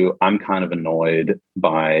into, I'm kind of annoyed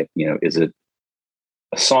by, you know, is it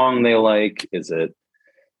a song they like? Is it,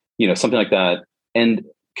 you know, something like that? And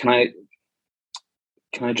can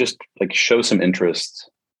I just like show some interest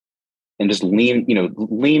and just lean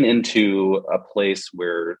into a place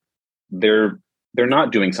where they're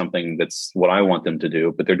not doing something that's what I want them to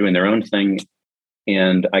do, but they're doing their own thing.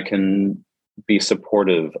 And I can be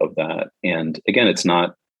supportive of that. And again, it's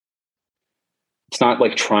not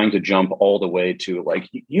like trying to jump all the way to like,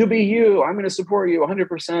 you be you, I'm going to support you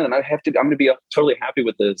 100%. And I'm going to be totally happy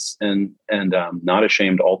with this and not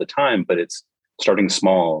ashamed all the time, but it's starting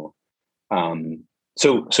small.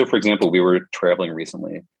 So for example, we were traveling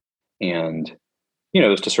recently and, you know,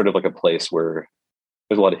 it was just sort of like a place where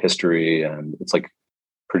there's a lot of history and it's like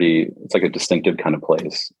a distinctive kind of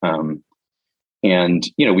place. And,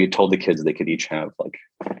 you know, we had told the kids they could each have like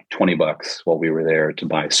 $20 while we were there to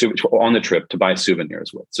buy on the trip to buy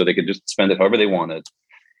souvenirs with, so they could just spend it however they wanted.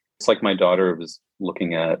 It's like my daughter was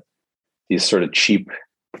looking at these sort of cheap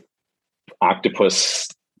octopus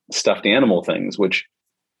stuffed animal things, which,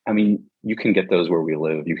 I mean, you can get those where we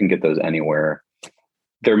live. You can get those anywhere.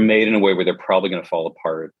 They're made in a way where they're probably going to fall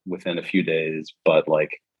apart within a few days, but like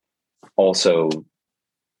also,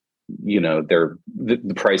 you know,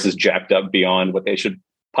 the price is jacked up beyond what they should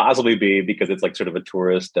possibly be because it's like sort of a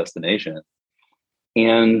tourist destination.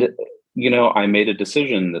 And, you know, I made a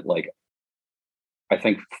decision that like, I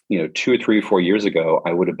think, you know, 2 or 3 or 4 years ago,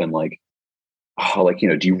 I would have been like, oh, like, you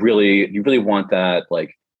know, do you really want that?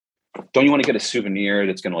 Like, don't you want to get a souvenir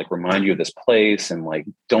that's going to like remind you of this place? And like,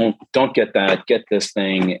 don't get that, get this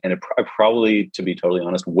thing. And I probably, to be totally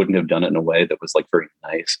honest, wouldn't have done it in a way that was like very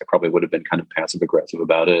nice. I probably would have been kind of passive aggressive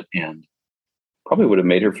about it and probably would have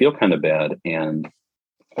made her feel kind of bad. And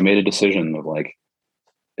I made a decision of like,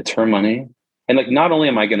 it's her money. And like, not only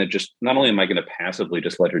am I going to passively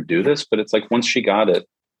just let her do this, but it's like, once she got it,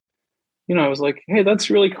 you know, I was like, hey, that's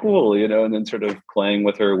really cool, you know, and then sort of playing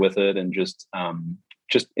with her with it and just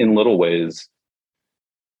in little ways,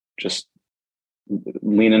 just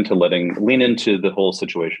lean into the whole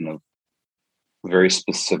situation of very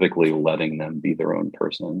specifically letting them be their own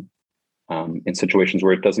person in situations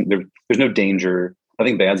where there's no danger,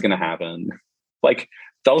 nothing bad's going to happen. like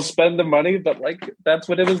they'll spend the money, but like that's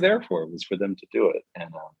what it was there for, was for them to do it.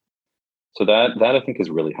 And so that I think has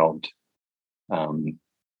really helped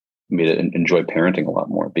me to enjoy parenting a lot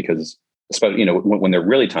more, because especially, when they're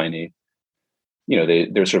really tiny,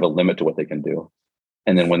 there's sort of a limit to what they can do.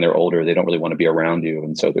 And then when they're older, they don't really want to be around you.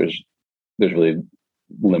 And so there's really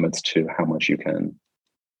limits to how much you can,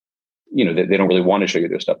 they don't really want to show you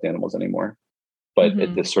their stuffed animals anymore. But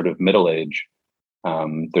at this sort of middle age,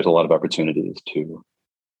 there's a lot of opportunities to,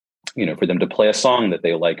 for them to play a song that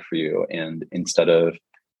they like for you. And instead of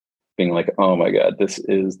being like, oh my God, this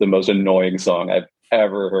is the most annoying song I've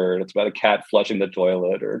ever heard, it's about a cat flushing the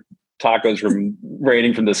toilet or tacos from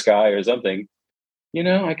raining from the sky or something,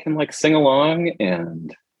 I can like sing along,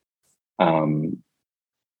 and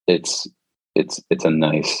it's a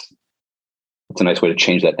nice way to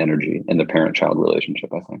change that energy in the parent-child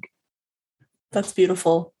relationship, I think. That's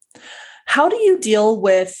beautiful. How do you deal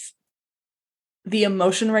with the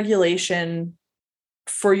emotion regulation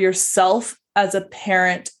for yourself as a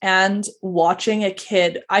parent and watching a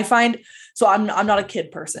kid? I find, so I'm not a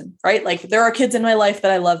kid person, right? Like there are kids in my life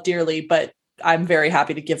that I love dearly, but I'm very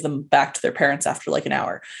happy to give them back to their parents after like an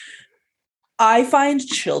hour. I find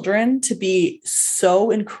children to be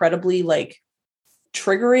so incredibly like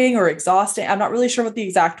triggering or exhausting. I'm not really sure what the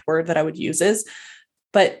exact word that I would use is,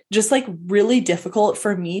 but just like really difficult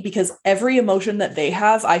for me, because every emotion that they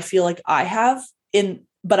have, I feel like I have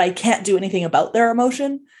but I can't do anything about their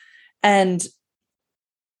emotion. And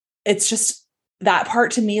it's just that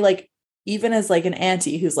part to me, like, even as like an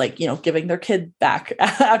auntie who's like, giving their kid back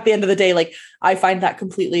at the end of the day, like I find that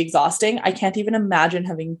completely exhausting. I can't even imagine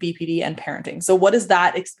having BPD and parenting. So what is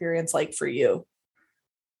that experience like for you?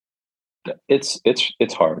 It's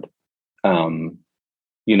hard. And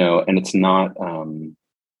it's not,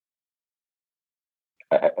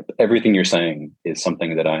 everything you're saying is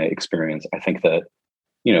something that I experience. I think that,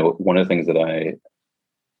 one of the things that I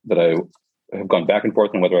have gone back and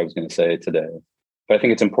forth on whether I was going to say it today, but I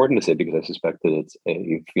think it's important to say, because I suspect that it's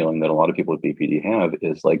a feeling that a lot of people with BPD have,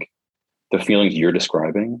 is like the feelings you're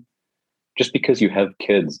describing. Just because you have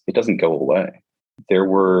kids, it doesn't go away. There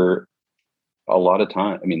were a lot of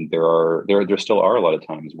times, there still are a lot of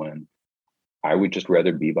times when I would just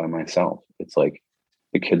rather be by myself. It's like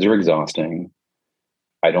the kids are exhausting.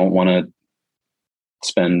 I don't want to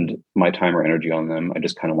spend my time or energy on them. I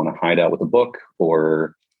just kind of want to hide out with a book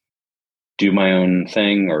or do my own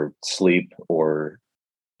thing or sleep,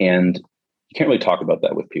 and you can't really talk about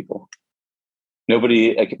that with people.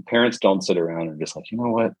 Parents don't sit around and just like, you know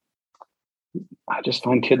what? I just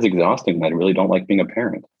find kids exhausting and I really don't like being a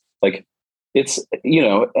parent. Like it's,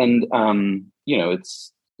 and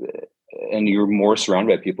you're more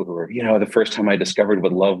surrounded by people who are, the first time I discovered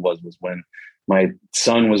what love was when my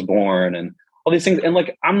son was born and all these things. And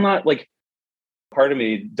like, I'm not like, part of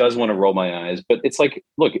me does want to roll my eyes, but it's like,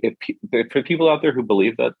 look, for people out there who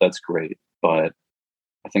believe that, that's great. But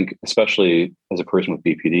I think, especially as a person with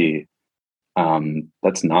BPD,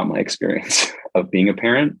 that's not my experience of being a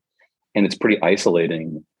parent. And it's pretty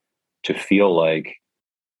isolating to feel like,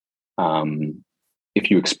 if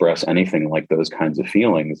you express anything like those kinds of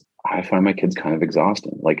feelings, I find my kids kind of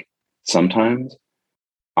exhausting. Like sometimes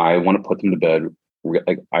I want to put them to bed.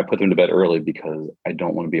 I put them to bed early because I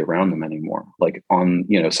don't want to be around them anymore. Like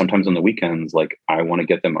sometimes on the weekends, like I want to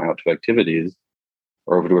get them out to activities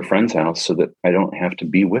or over to a friend's house so that I don't have to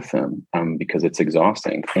be with them, because it's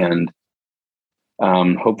exhausting. And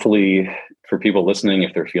hopefully for people listening,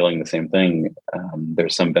 if they're feeling the same thing,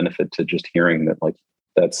 there's some benefit to just hearing that, like,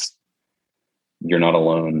 you're not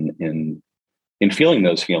alone in feeling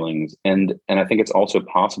those feelings. And I think it's also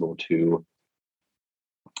possible to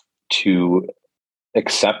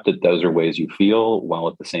accept that those are ways you feel, while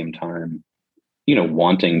at the same time,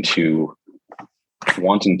 wanting to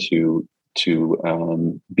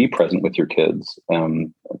be present with your kids. I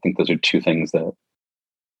think those are two things that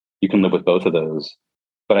you can live with, both of those.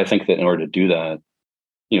 But I think that in order to do that,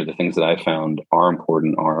 the things that I found are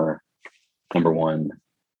important are, number one,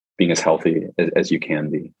 being as healthy as you can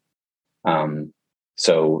be.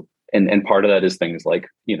 So part of that is things like,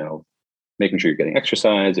 making sure you're getting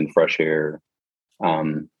exercise and fresh air.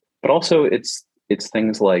 But also it's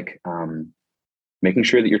things like, making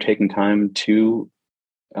sure that you're taking time to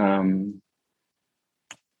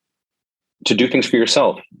do things for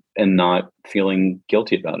yourself and not feeling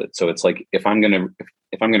guilty about it. So it's like, if I'm going to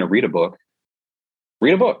read a book,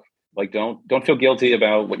 read a book. Like, don't feel guilty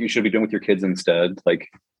about what you should be doing with your kids instead. Like,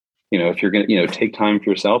 if you're going to, take time for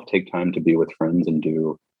yourself, take time to be with friends and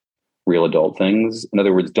do real adult things. In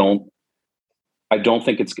other words, I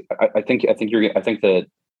think that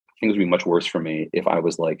things would be much worse for me if I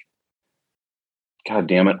was like God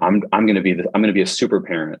damn it, I'm going to be I'm going to be a super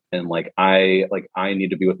parent, and I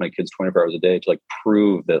need to be with my kids 24 hours a day to like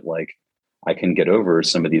prove that like I can get over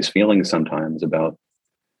some of these feelings sometimes about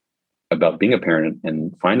being a parent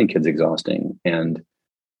and finding kids exhausting. And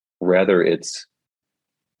rather, it's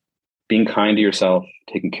being kind to yourself,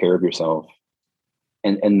 taking care of yourself,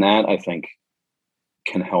 and that I think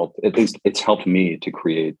can help. At least it's helped me to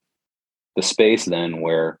create the space then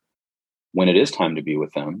where when it is time to be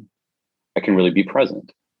with them, I can really be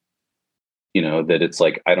present. That it's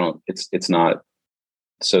like, it's not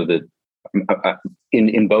so that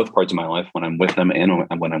in both parts of my life, when I'm with them and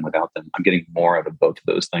when I'm without them, I'm getting more out of both of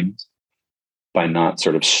those things by not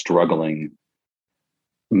sort of struggling,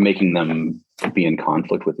 making them be in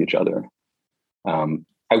conflict with each other.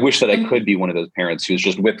 I wish that I could be one of those parents who's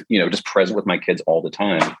just just present with my kids all the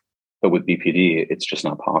time, but with BPD, it's just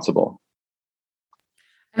not possible.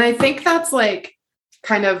 And I think that's like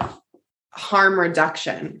kind of harm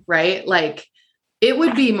reduction, right? Like it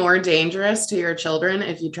would be more dangerous to your children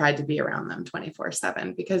if you tried to be around them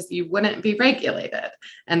 24/7 because you wouldn't be regulated.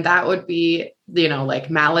 And that would be, like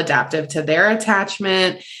maladaptive to their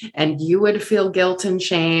attachment, and you would feel guilt and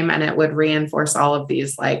shame, and it would reinforce all of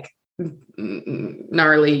these like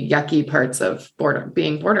gnarly, yucky parts of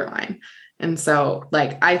being borderline. And so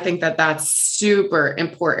like, I think that that's super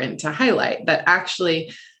important to highlight, that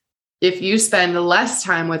actually, if you spend less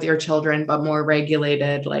time with your children, but more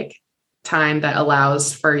regulated, like time that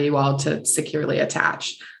allows for you all to securely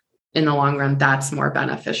attach in the long run, that's more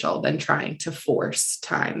beneficial than trying to force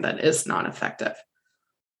time that is not effective.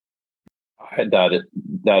 That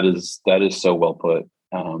is so well put.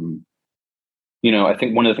 I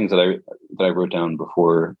think one of the things that I wrote down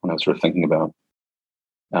before when I was sort of thinking about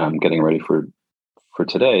getting ready for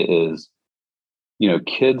today is,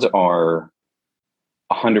 kids are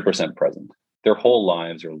 100% present. Their whole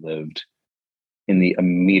lives are lived in the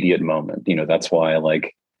immediate moment. That's why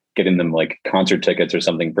like getting them like concert tickets or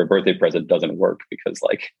something for a birthday present doesn't work, because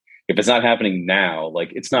like if it's not happening now,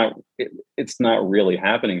 like it's not really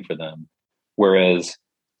happening for them. Whereas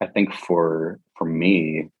I think for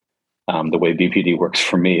me, the way BPD works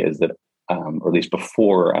for me is that, or at least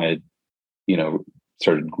before I,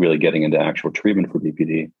 started really getting into actual treatment for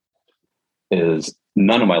BPD, is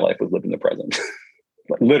none of my life was lived in the present.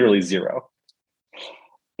 Literally zero.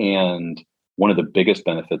 And one of the biggest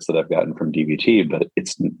benefits that I've gotten from DBT, but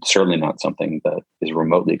it's certainly not something that is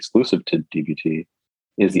remotely exclusive to DBT,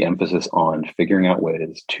 is the emphasis on figuring out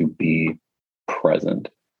ways to be present.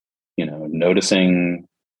 Noticing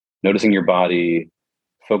your body,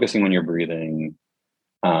 focusing on your breathing,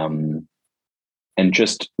 and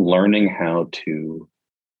just learning how to,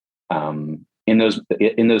 in those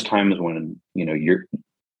times when,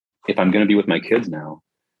 if I'm going to be with my kids now,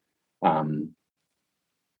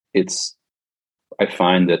 I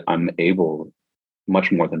find that I'm able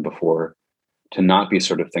much more than before to not be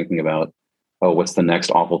sort of thinking about, oh, what's the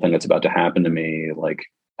next awful thing that's about to happen to me? Like,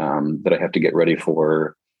 that I have to get ready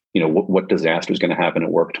for, what disaster is going to happen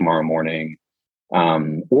at work tomorrow morning.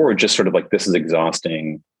 Or just sort of like, this is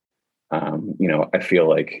exhausting. I feel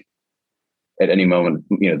like at any moment,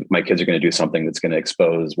 my kids are going to do something that's going to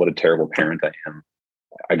expose what a terrible parent I am.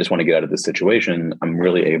 I just want to get out of this situation. I'm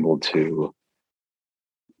really able to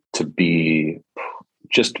be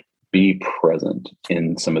present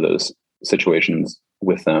in some of those situations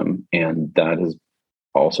with them. And that has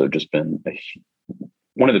also just been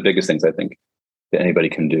one of the biggest things I think that anybody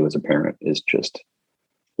can do as a parent, is just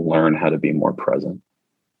learn how to be more present.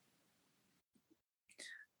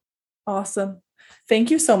 Awesome.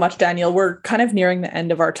 Thank you so much, Daniel. We're kind of nearing the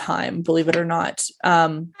end of our time, believe it or not.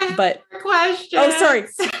 But question. Oh, sorry.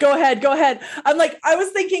 Go ahead. I was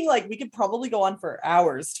thinking like we could probably go on for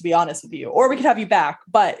hours, to be honest with you, or we could have you back.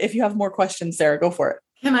 But if you have more questions, Sarah, go for it.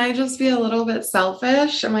 Can I just be a little bit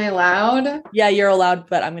selfish? Am I allowed? Yeah, you're allowed,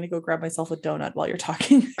 but I'm going to go grab myself a donut while you're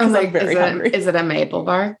talking. I'm very hungry. Is it a maple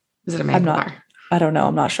bar? Is it a maple bar? I don't know.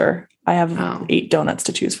 I'm not sure. I have 8 donuts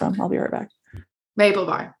to choose from. I'll be right back. Maple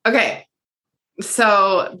bar. Okay.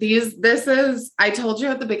 So I told you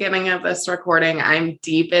at the beginning of this recording, I'm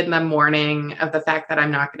deep in the mourning of the fact that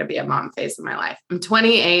I'm not going to be a mom phase in my life. I'm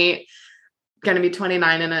 28, going to be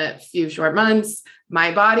 29 in a few short months.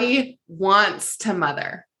 My body wants to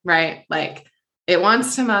mother, right? Like it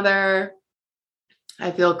wants to mother.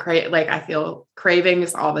 I feel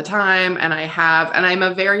cravings all the time. And I'm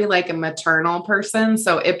a very a maternal person.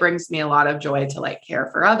 So it brings me a lot of joy to care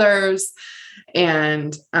for others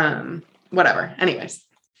and, whatever. Anyways.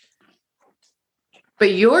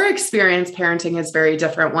 But your experience parenting is very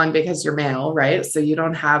different, one, because you're male, right? So you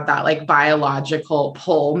don't have that like biological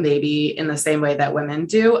pull, maybe in the same way that women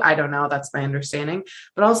do. I don't know. That's my understanding.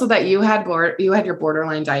 But also that you had your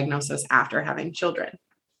borderline diagnosis after having children.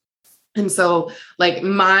 And so like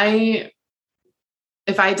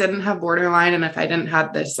if I didn't have borderline and if I didn't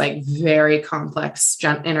have this like very complex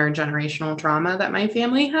intergenerational trauma that my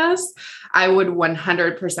family has, I would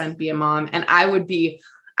 100% be a mom. And I would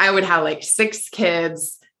have like 6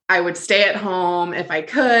 kids. I would stay at home if I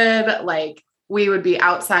could. Like we would be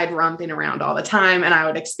outside romping around all the time. And I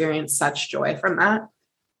would experience such joy from that.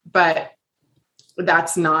 But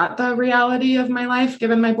that's not the reality of my life,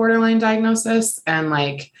 given my borderline diagnosis. And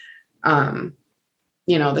like,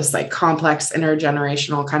 this like complex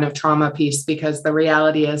intergenerational kind of trauma piece, because the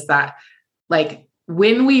reality is that like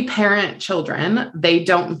when we parent children, they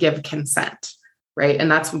don't give consent. Right. And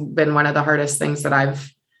that's been one of the hardest things that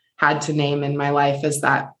I've had to name in my life, is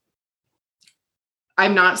that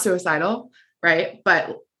I'm not suicidal. Right.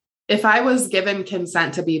 But if I was given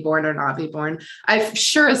consent to be born or not be born, I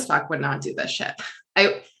sure as fuck would not do this shit.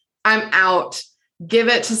 I'm out. Give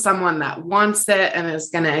it to someone that wants it and is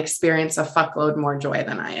going to experience a fuckload more joy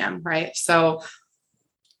than I am. Right. So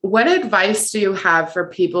what advice do you have for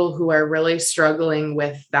people who are really struggling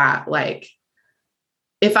with that? Like,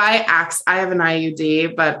 if I have an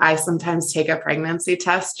IUD, but I sometimes take a pregnancy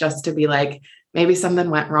test just to be like, maybe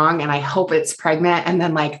something went wrong and I hope it's pregnant. And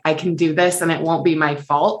then like, I can do this and it won't be my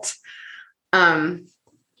fault.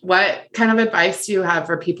 What kind of advice do you have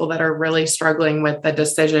for people that are really struggling with the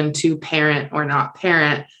decision to parent or not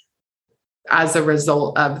parent as a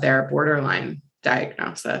result of their borderline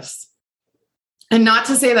diagnosis? And not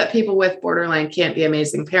to say that people with borderline can't be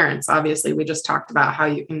amazing parents. Obviously, we just talked about how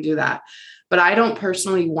you can do that. But I don't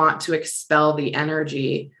personally want to expel the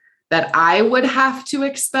energy that I would have to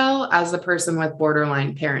expel as a person with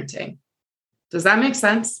borderline parenting. Does that make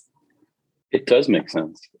sense? It does make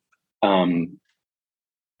sense.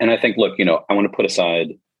 And I think, look, I want to put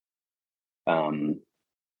aside,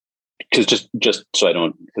 because just so I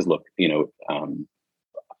don't, because look,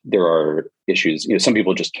 there are issues, some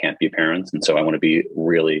people just can't be parents. And so I want to be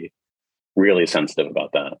really, really sensitive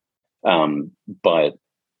about that. But,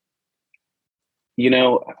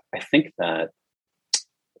 I think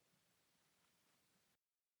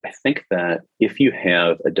that if you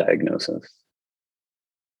have a diagnosis,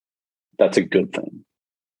 that's a good thing,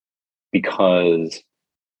 because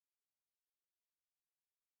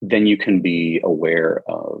then you can be aware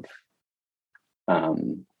of,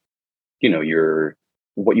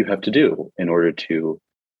 what you have to do in order to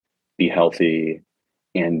be healthy.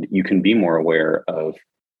 And you can be more aware of,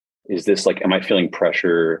 is this like, am I feeling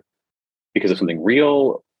pressure because of something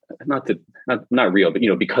real? Not real, but,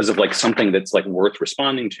 because of like something that's like worth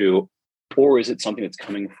responding to, or is it something that's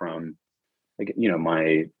coming from like,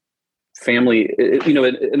 my family,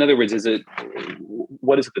 in other words,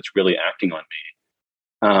 what is it that's really acting on me?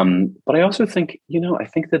 But I also think, I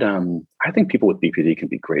think that, I think people with BPD can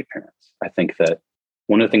be great parents. I think that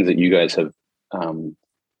one of the things that you guys have,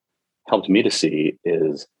 helped me to see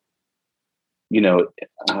is,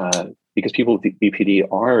 because people with BPD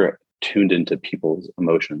are tuned into people's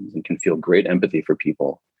emotions and can feel great empathy for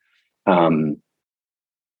people.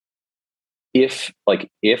 If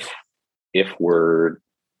we're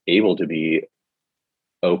able to be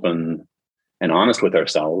open and honest with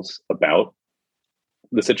ourselves about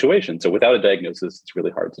the situation. So without a diagnosis, it's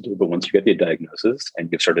really hard to do. But once you get the diagnosis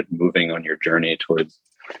and you've started moving on your journey towards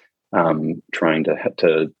trying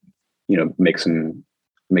to make some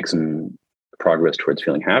progress towards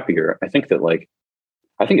feeling happier, I think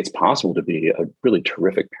it's possible to be a really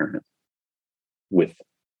terrific parent with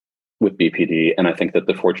BPD. And I think that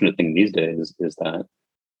the fortunate thing these days is that,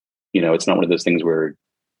 it's not one of those things where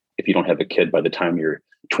if you don't have a kid by the time you're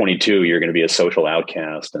 22, you're going to be a social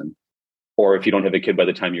outcast. Or if you don't have a kid by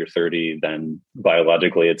the time you're 30, then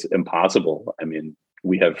biologically it's impossible. I mean,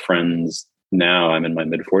 we have friends now, I'm in my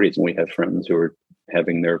mid 40s, and we have friends who are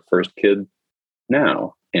having their first kid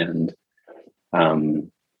now. And,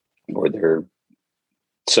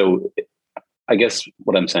 so I guess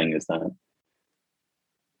what I'm saying is that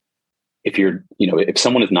if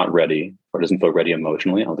someone is not ready or doesn't feel ready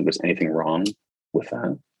emotionally, I don't think there's anything wrong with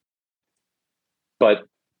that. But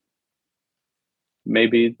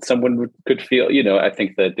maybe someone could feel, I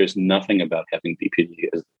think that there's nothing about having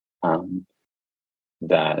BPD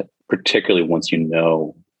that, particularly once you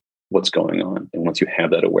know what's going on and once you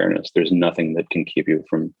have that awareness, there's nothing that can keep you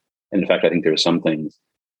from. And in fact, I think there are some things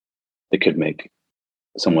that could make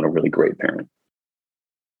someone a really great parent.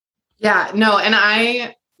 Yeah, no. And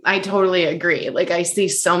I totally agree. Like I see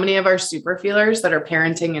so many of our super feelers that are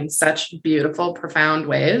parenting in such beautiful, profound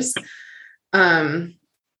ways.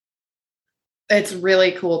 It's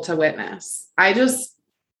really cool to witness. I just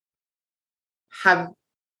have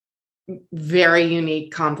very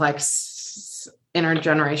unique, complex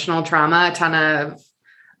intergenerational trauma, a ton of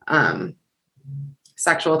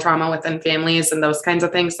sexual trauma within families and those kinds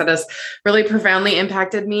of things that has really profoundly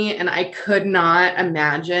impacted me. And I could not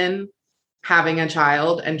imagine having a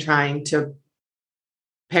child and trying to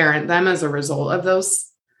parent them as a result of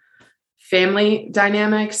those family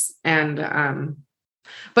dynamics. And,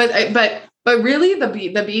 but really the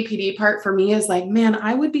BPD part for me is like, man,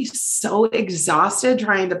 I would be so exhausted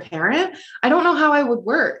trying to parent. I don't know how I would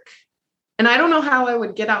work. And I don't know how I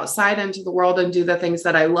would get outside into the world and do the things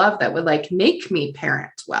that I love that would like make me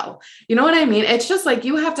parent well. You know what I mean? It's just like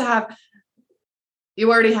you already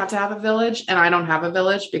have to have a village, and I don't have a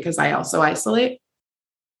village because I also isolate.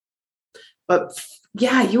 But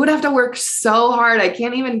yeah, you would have to work so hard. I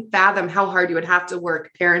can't even fathom how hard you would have to work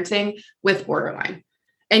parenting with borderline.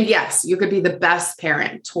 And yes, you could be the best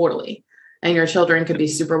parent, totally. And your children could be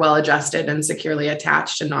super well adjusted and securely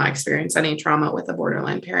attached and not experience any trauma with a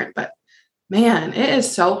borderline parent. But man, it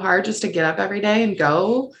is so hard just to get up every day and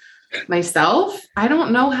go myself. I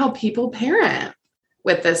don't know how people parent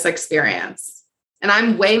with this experience. And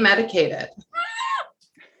I'm way medicated.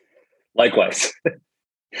 Likewise.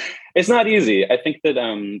 It's not easy. I think that,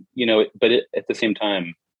 but at the same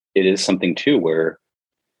time, it is something too, where,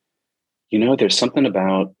 there's something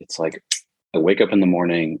about, it's like, I wake up in the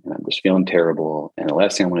morning and I'm just feeling terrible. And the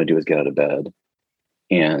last thing I want to do is get out of bed.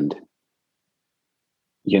 And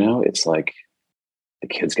it's like the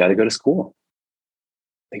kids got to go to school.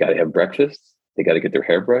 They got to have breakfast. They got to get their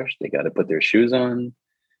hair brushed. They got to put their shoes on.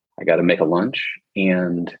 I got to make a lunch.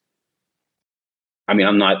 And I mean,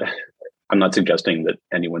 I'm not suggesting that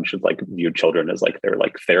anyone should like view children as like their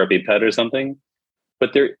like therapy pet or something,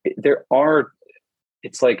 but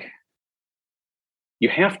it's like, you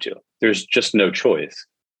have to, there's just no choice.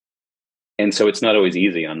 And so it's not always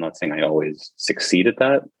easy. I'm not saying I always succeed at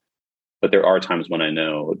that. But there are times when I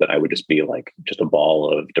know that I would just be like just a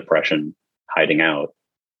ball of depression hiding out.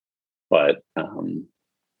 But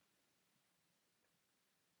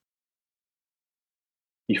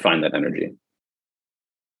you find that energy.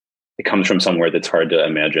 It comes from somewhere that's hard to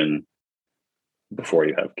imagine before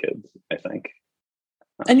you have kids, I think.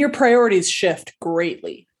 And your priorities shift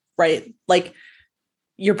greatly, right? Like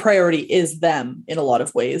your priority is them in a lot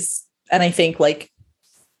of ways. And I think like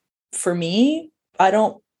for me, I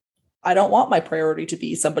don't want my priority to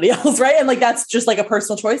be somebody else, right? And like, that's just like a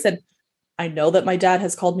personal choice. And I know that my dad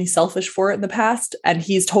has called me selfish for it in the past, and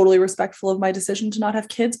he's totally respectful of my decision to not have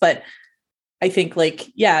kids. But I think like,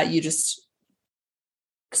 yeah,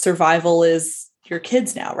 survival is your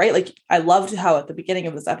kids now, right? Like I loved how at the beginning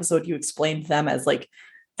of this episode, you explained them as like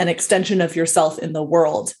an extension of yourself in the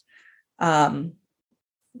world,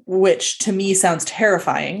 which to me sounds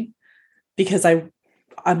terrifying because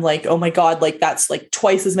I'm like, oh my God, like that's like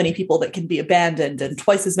twice as many people that can be abandoned and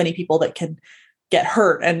twice as many people that can get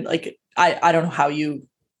hurt. And like, I don't know how you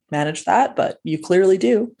manage that, but you clearly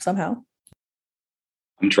do somehow.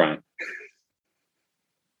 I'm trying.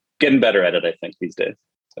 Getting better at it, I think, these days.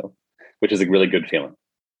 So, which is a really good feeling.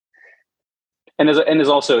 And there's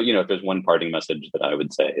also, if there's one parting message that I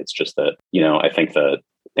would say, it's just that, I think that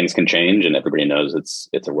things can change and everybody knows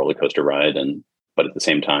it's a roller coaster ride. But at the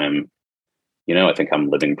same time, I think I'm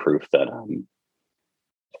living proof that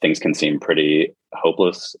things can seem pretty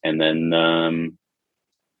hopeless, and then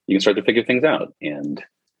you can start to figure things out, and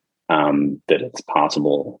that it's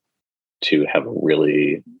possible to have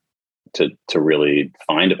really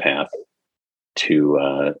find a path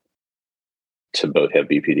to both have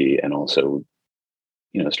BPD and also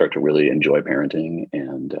start to really enjoy parenting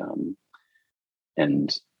and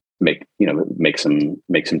make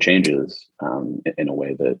some changes in a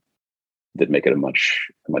way that make it a much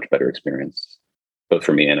better experience, both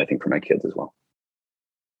for me and I think for my kids as well.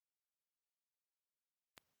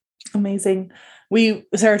 Amazing.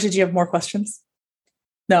 Sarah, did you have more questions?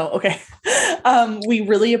 No. Okay. We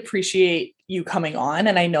really appreciate you coming on.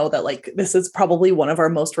 And I know that like, this is probably one of our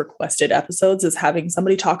most requested episodes, is having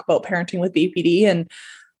somebody talk about parenting with BPD. And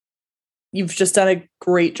you've just done a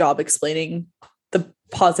great job explaining the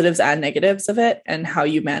positives and negatives of it and how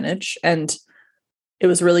you manage. And it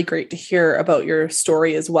was really great to hear about your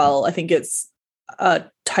story as well. I think it's a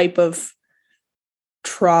type of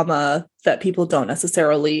trauma that people don't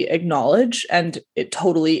necessarily acknowledge. And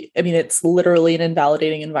it's literally an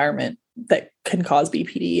invalidating environment that can cause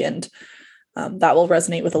BPD. And that will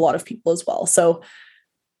resonate with a lot of people as well. So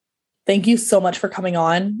Thank you so much for coming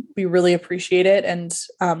on. We really appreciate it. And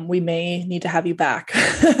we may need to have you back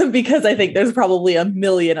because I think there's probably a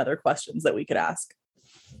million other questions that we could ask.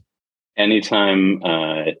 Anytime.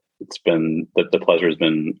 It's been the pleasure has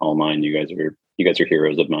been all mine. You guys are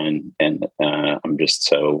heroes of mine. And I'm just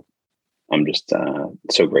so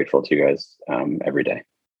grateful to you guys every day.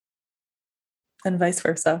 And vice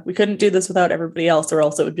versa. We couldn't do this without everybody else, or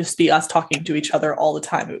else it would just be us talking to each other all the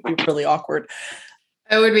time. It would be really awkward.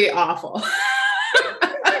 It would be awful.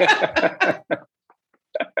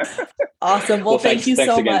 Awesome. Well, thank you so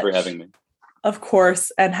much. Thanks again for having me. Of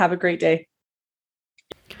course. And have a great day.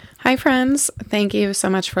 Hi, friends. Thank you so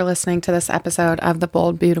much for listening to this episode of the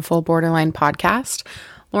Bold, Beautiful Borderline podcast.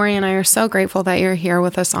 Lori and I are so grateful that you're here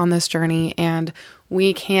with us on this journey, and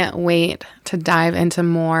we can't wait to dive into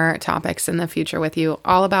more topics in the future with you,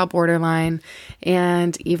 all about borderline,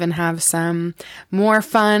 and even have some more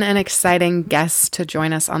fun and exciting guests to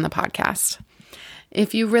join us on the podcast.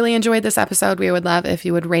 If you really enjoyed this episode, we would love if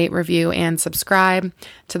you would rate, review, and subscribe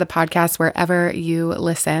to the podcast wherever you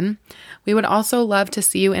listen. We would also love to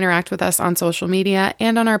see you interact with us on social media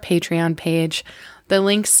and on our Patreon page. The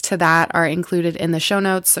links to that are included in the show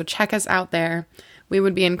notes, so check us out there. We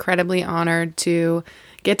would be incredibly honored to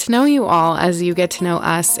get to know you all as you get to know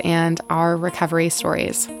us and our recovery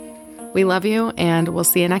stories. We love you, and we'll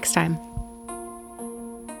see you next time.